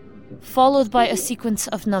numbers," followed by a sequence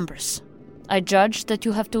of numbers. I judge that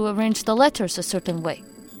you have to arrange the letters a certain way.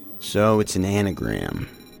 So it's an anagram.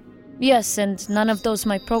 Yes, and none of those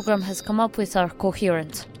my program has come up with are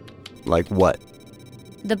coherent. Like what?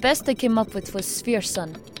 The best I came up with was Sphere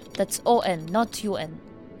Sun. That's O-N, not U-N.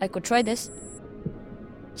 I could try this.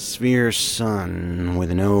 Sphere Sun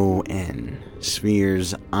with an O-N.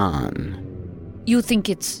 Spheres on. You think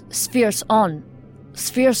it's Spheres on.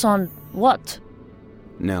 Spheres on what?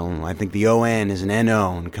 No, I think the O-N is an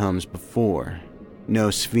N-O and comes before.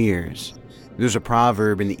 No spheres. There's a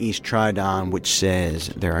proverb in the East Tridon which says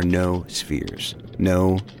there are no spheres.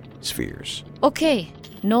 No spheres. Okay,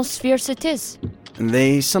 no spheres it is.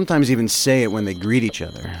 They sometimes even say it when they greet each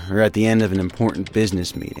other, or at the end of an important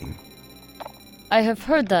business meeting. I have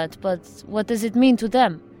heard that, but what does it mean to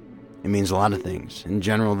them? It means a lot of things. In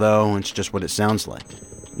general, though, it's just what it sounds like.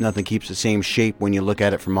 Nothing keeps the same shape when you look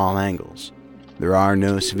at it from all angles. There are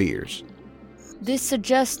no spheres. This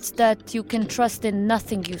suggests that you can trust in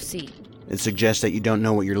nothing you see. It suggests that you don't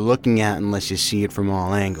know what you're looking at unless you see it from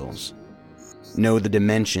all angles. Know the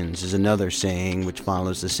dimensions is another saying which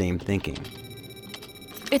follows the same thinking.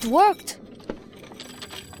 It worked!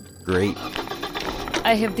 Great.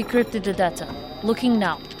 I have decrypted the data. Looking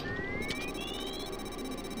now.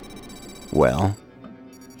 Well?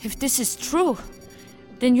 If this is true,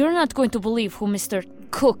 then you're not going to believe who Mr.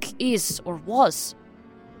 Cook is or was.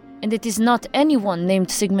 And it is not anyone named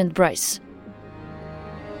Sigmund Bryce.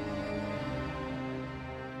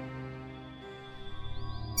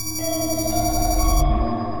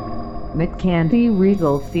 McCandy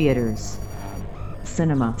Regal Theaters.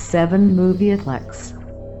 Cinema 7 Movieplex.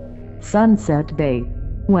 Sunset Bay,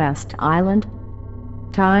 West Island.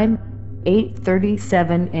 Time,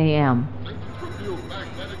 8:37 a.m.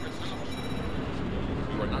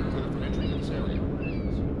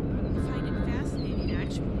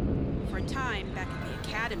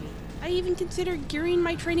 I even considered gearing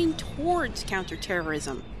my training towards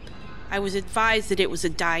counterterrorism. I was advised that it was a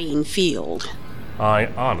dying field. I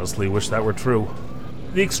honestly wish that were true.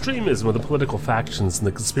 The extremism of the political factions and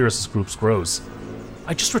the conspiracist groups grows.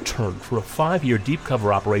 I just returned from a 5-year deep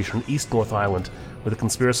cover operation in East North Island with a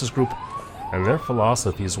conspiracist group, and their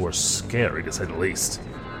philosophies were scary, to say the least.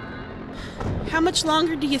 How much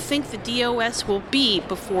longer do you think the DOS will be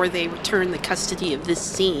before they return the custody of this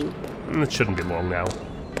scene? It shouldn't be long now.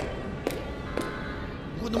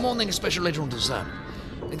 Good morning, Special Agent Sam.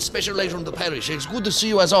 And Special Agent Parrish, it's good to see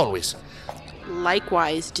you as always.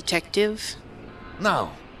 Likewise, Detective.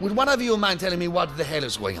 Now, would one of you mind telling me what the hell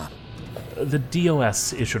is going on? The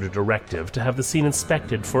DOS issued a directive to have the scene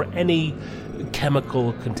inspected for any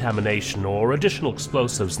chemical contamination or additional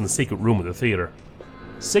explosives in the secret room of the theater.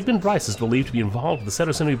 Sigmund Bryce is believed to be involved with the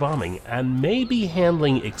Center City bombing and may be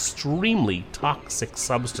handling extremely toxic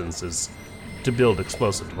substances to build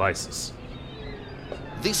explosive devices.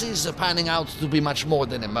 This is panning out to be much more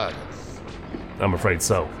than a murder. I'm afraid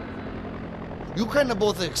so. You can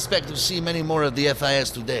both expect to see many more of the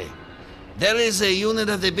FIS today. There is a unit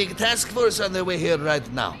of the big task force on their way here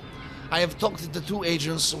right now. I have talked to 2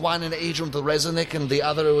 agents, one an agent Reznik and the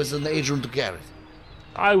other was an agent Garrett.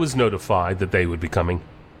 I was notified that they would be coming.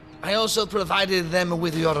 I also provided them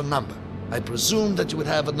with your number. I presume that you would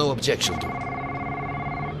have no objection to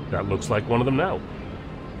it. That looks like one of them now.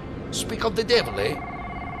 Speak of the devil, eh?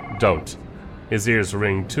 Don't. His ears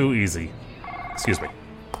ring too easy. Excuse me.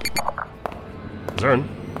 Zern.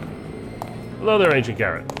 Hello there, Agent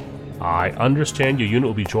Garrett. I understand your unit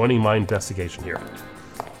will be joining my investigation here.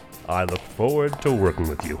 I look forward to working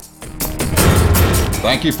with you.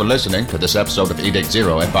 Thank you for listening to this episode of Edict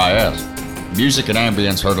 0 FIS. Music and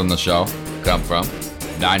ambience heard on the show come from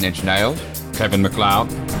 9 Inch Nails, Kevin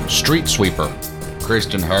MacLeod, Street Sweeper,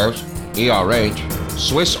 Kristen Hurst, ERH,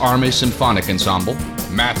 Swiss Army Symphonic Ensemble,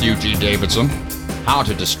 Matthew G. Davidson, How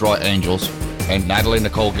to Destroy Angels, and Natalie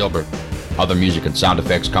Nicole Gilbert. Other music and sound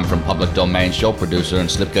effects come from Public Domain show producer and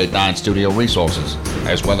Slipgate 9 studio resources,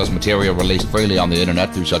 as well as material released freely on the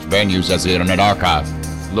internet through such venues as the Internet Archive.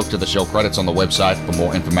 Look to the show credits on the website for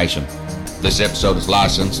more information. This episode is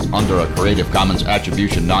licensed under a Creative Commons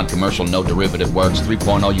Attribution Non-Commercial No Derivative Works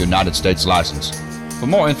 3.0 United States license. For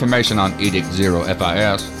more information on Edict 0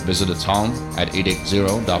 FIS, visit its home at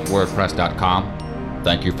edict0.wordpress.com.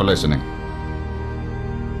 Thank you for listening.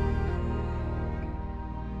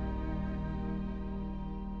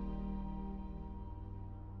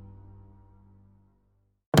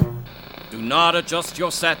 Do not adjust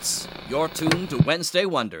your sets. You're tuned to Wednesday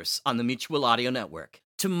Wonders on the Mutual Audio Network.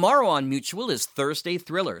 Tomorrow on Mutual is Thursday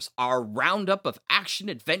Thrillers, our roundup of action,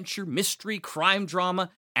 adventure, mystery, crime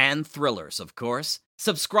drama, and thrillers, of course.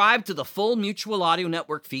 Subscribe to the full Mutual Audio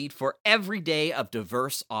Network feed for every day of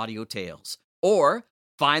diverse audio tales. Or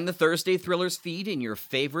find the Thursday Thrillers feed in your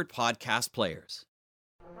favorite podcast players.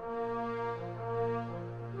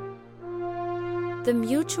 The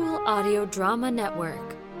Mutual Audio Drama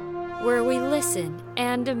Network, where we listen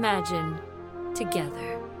and imagine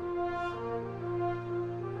together.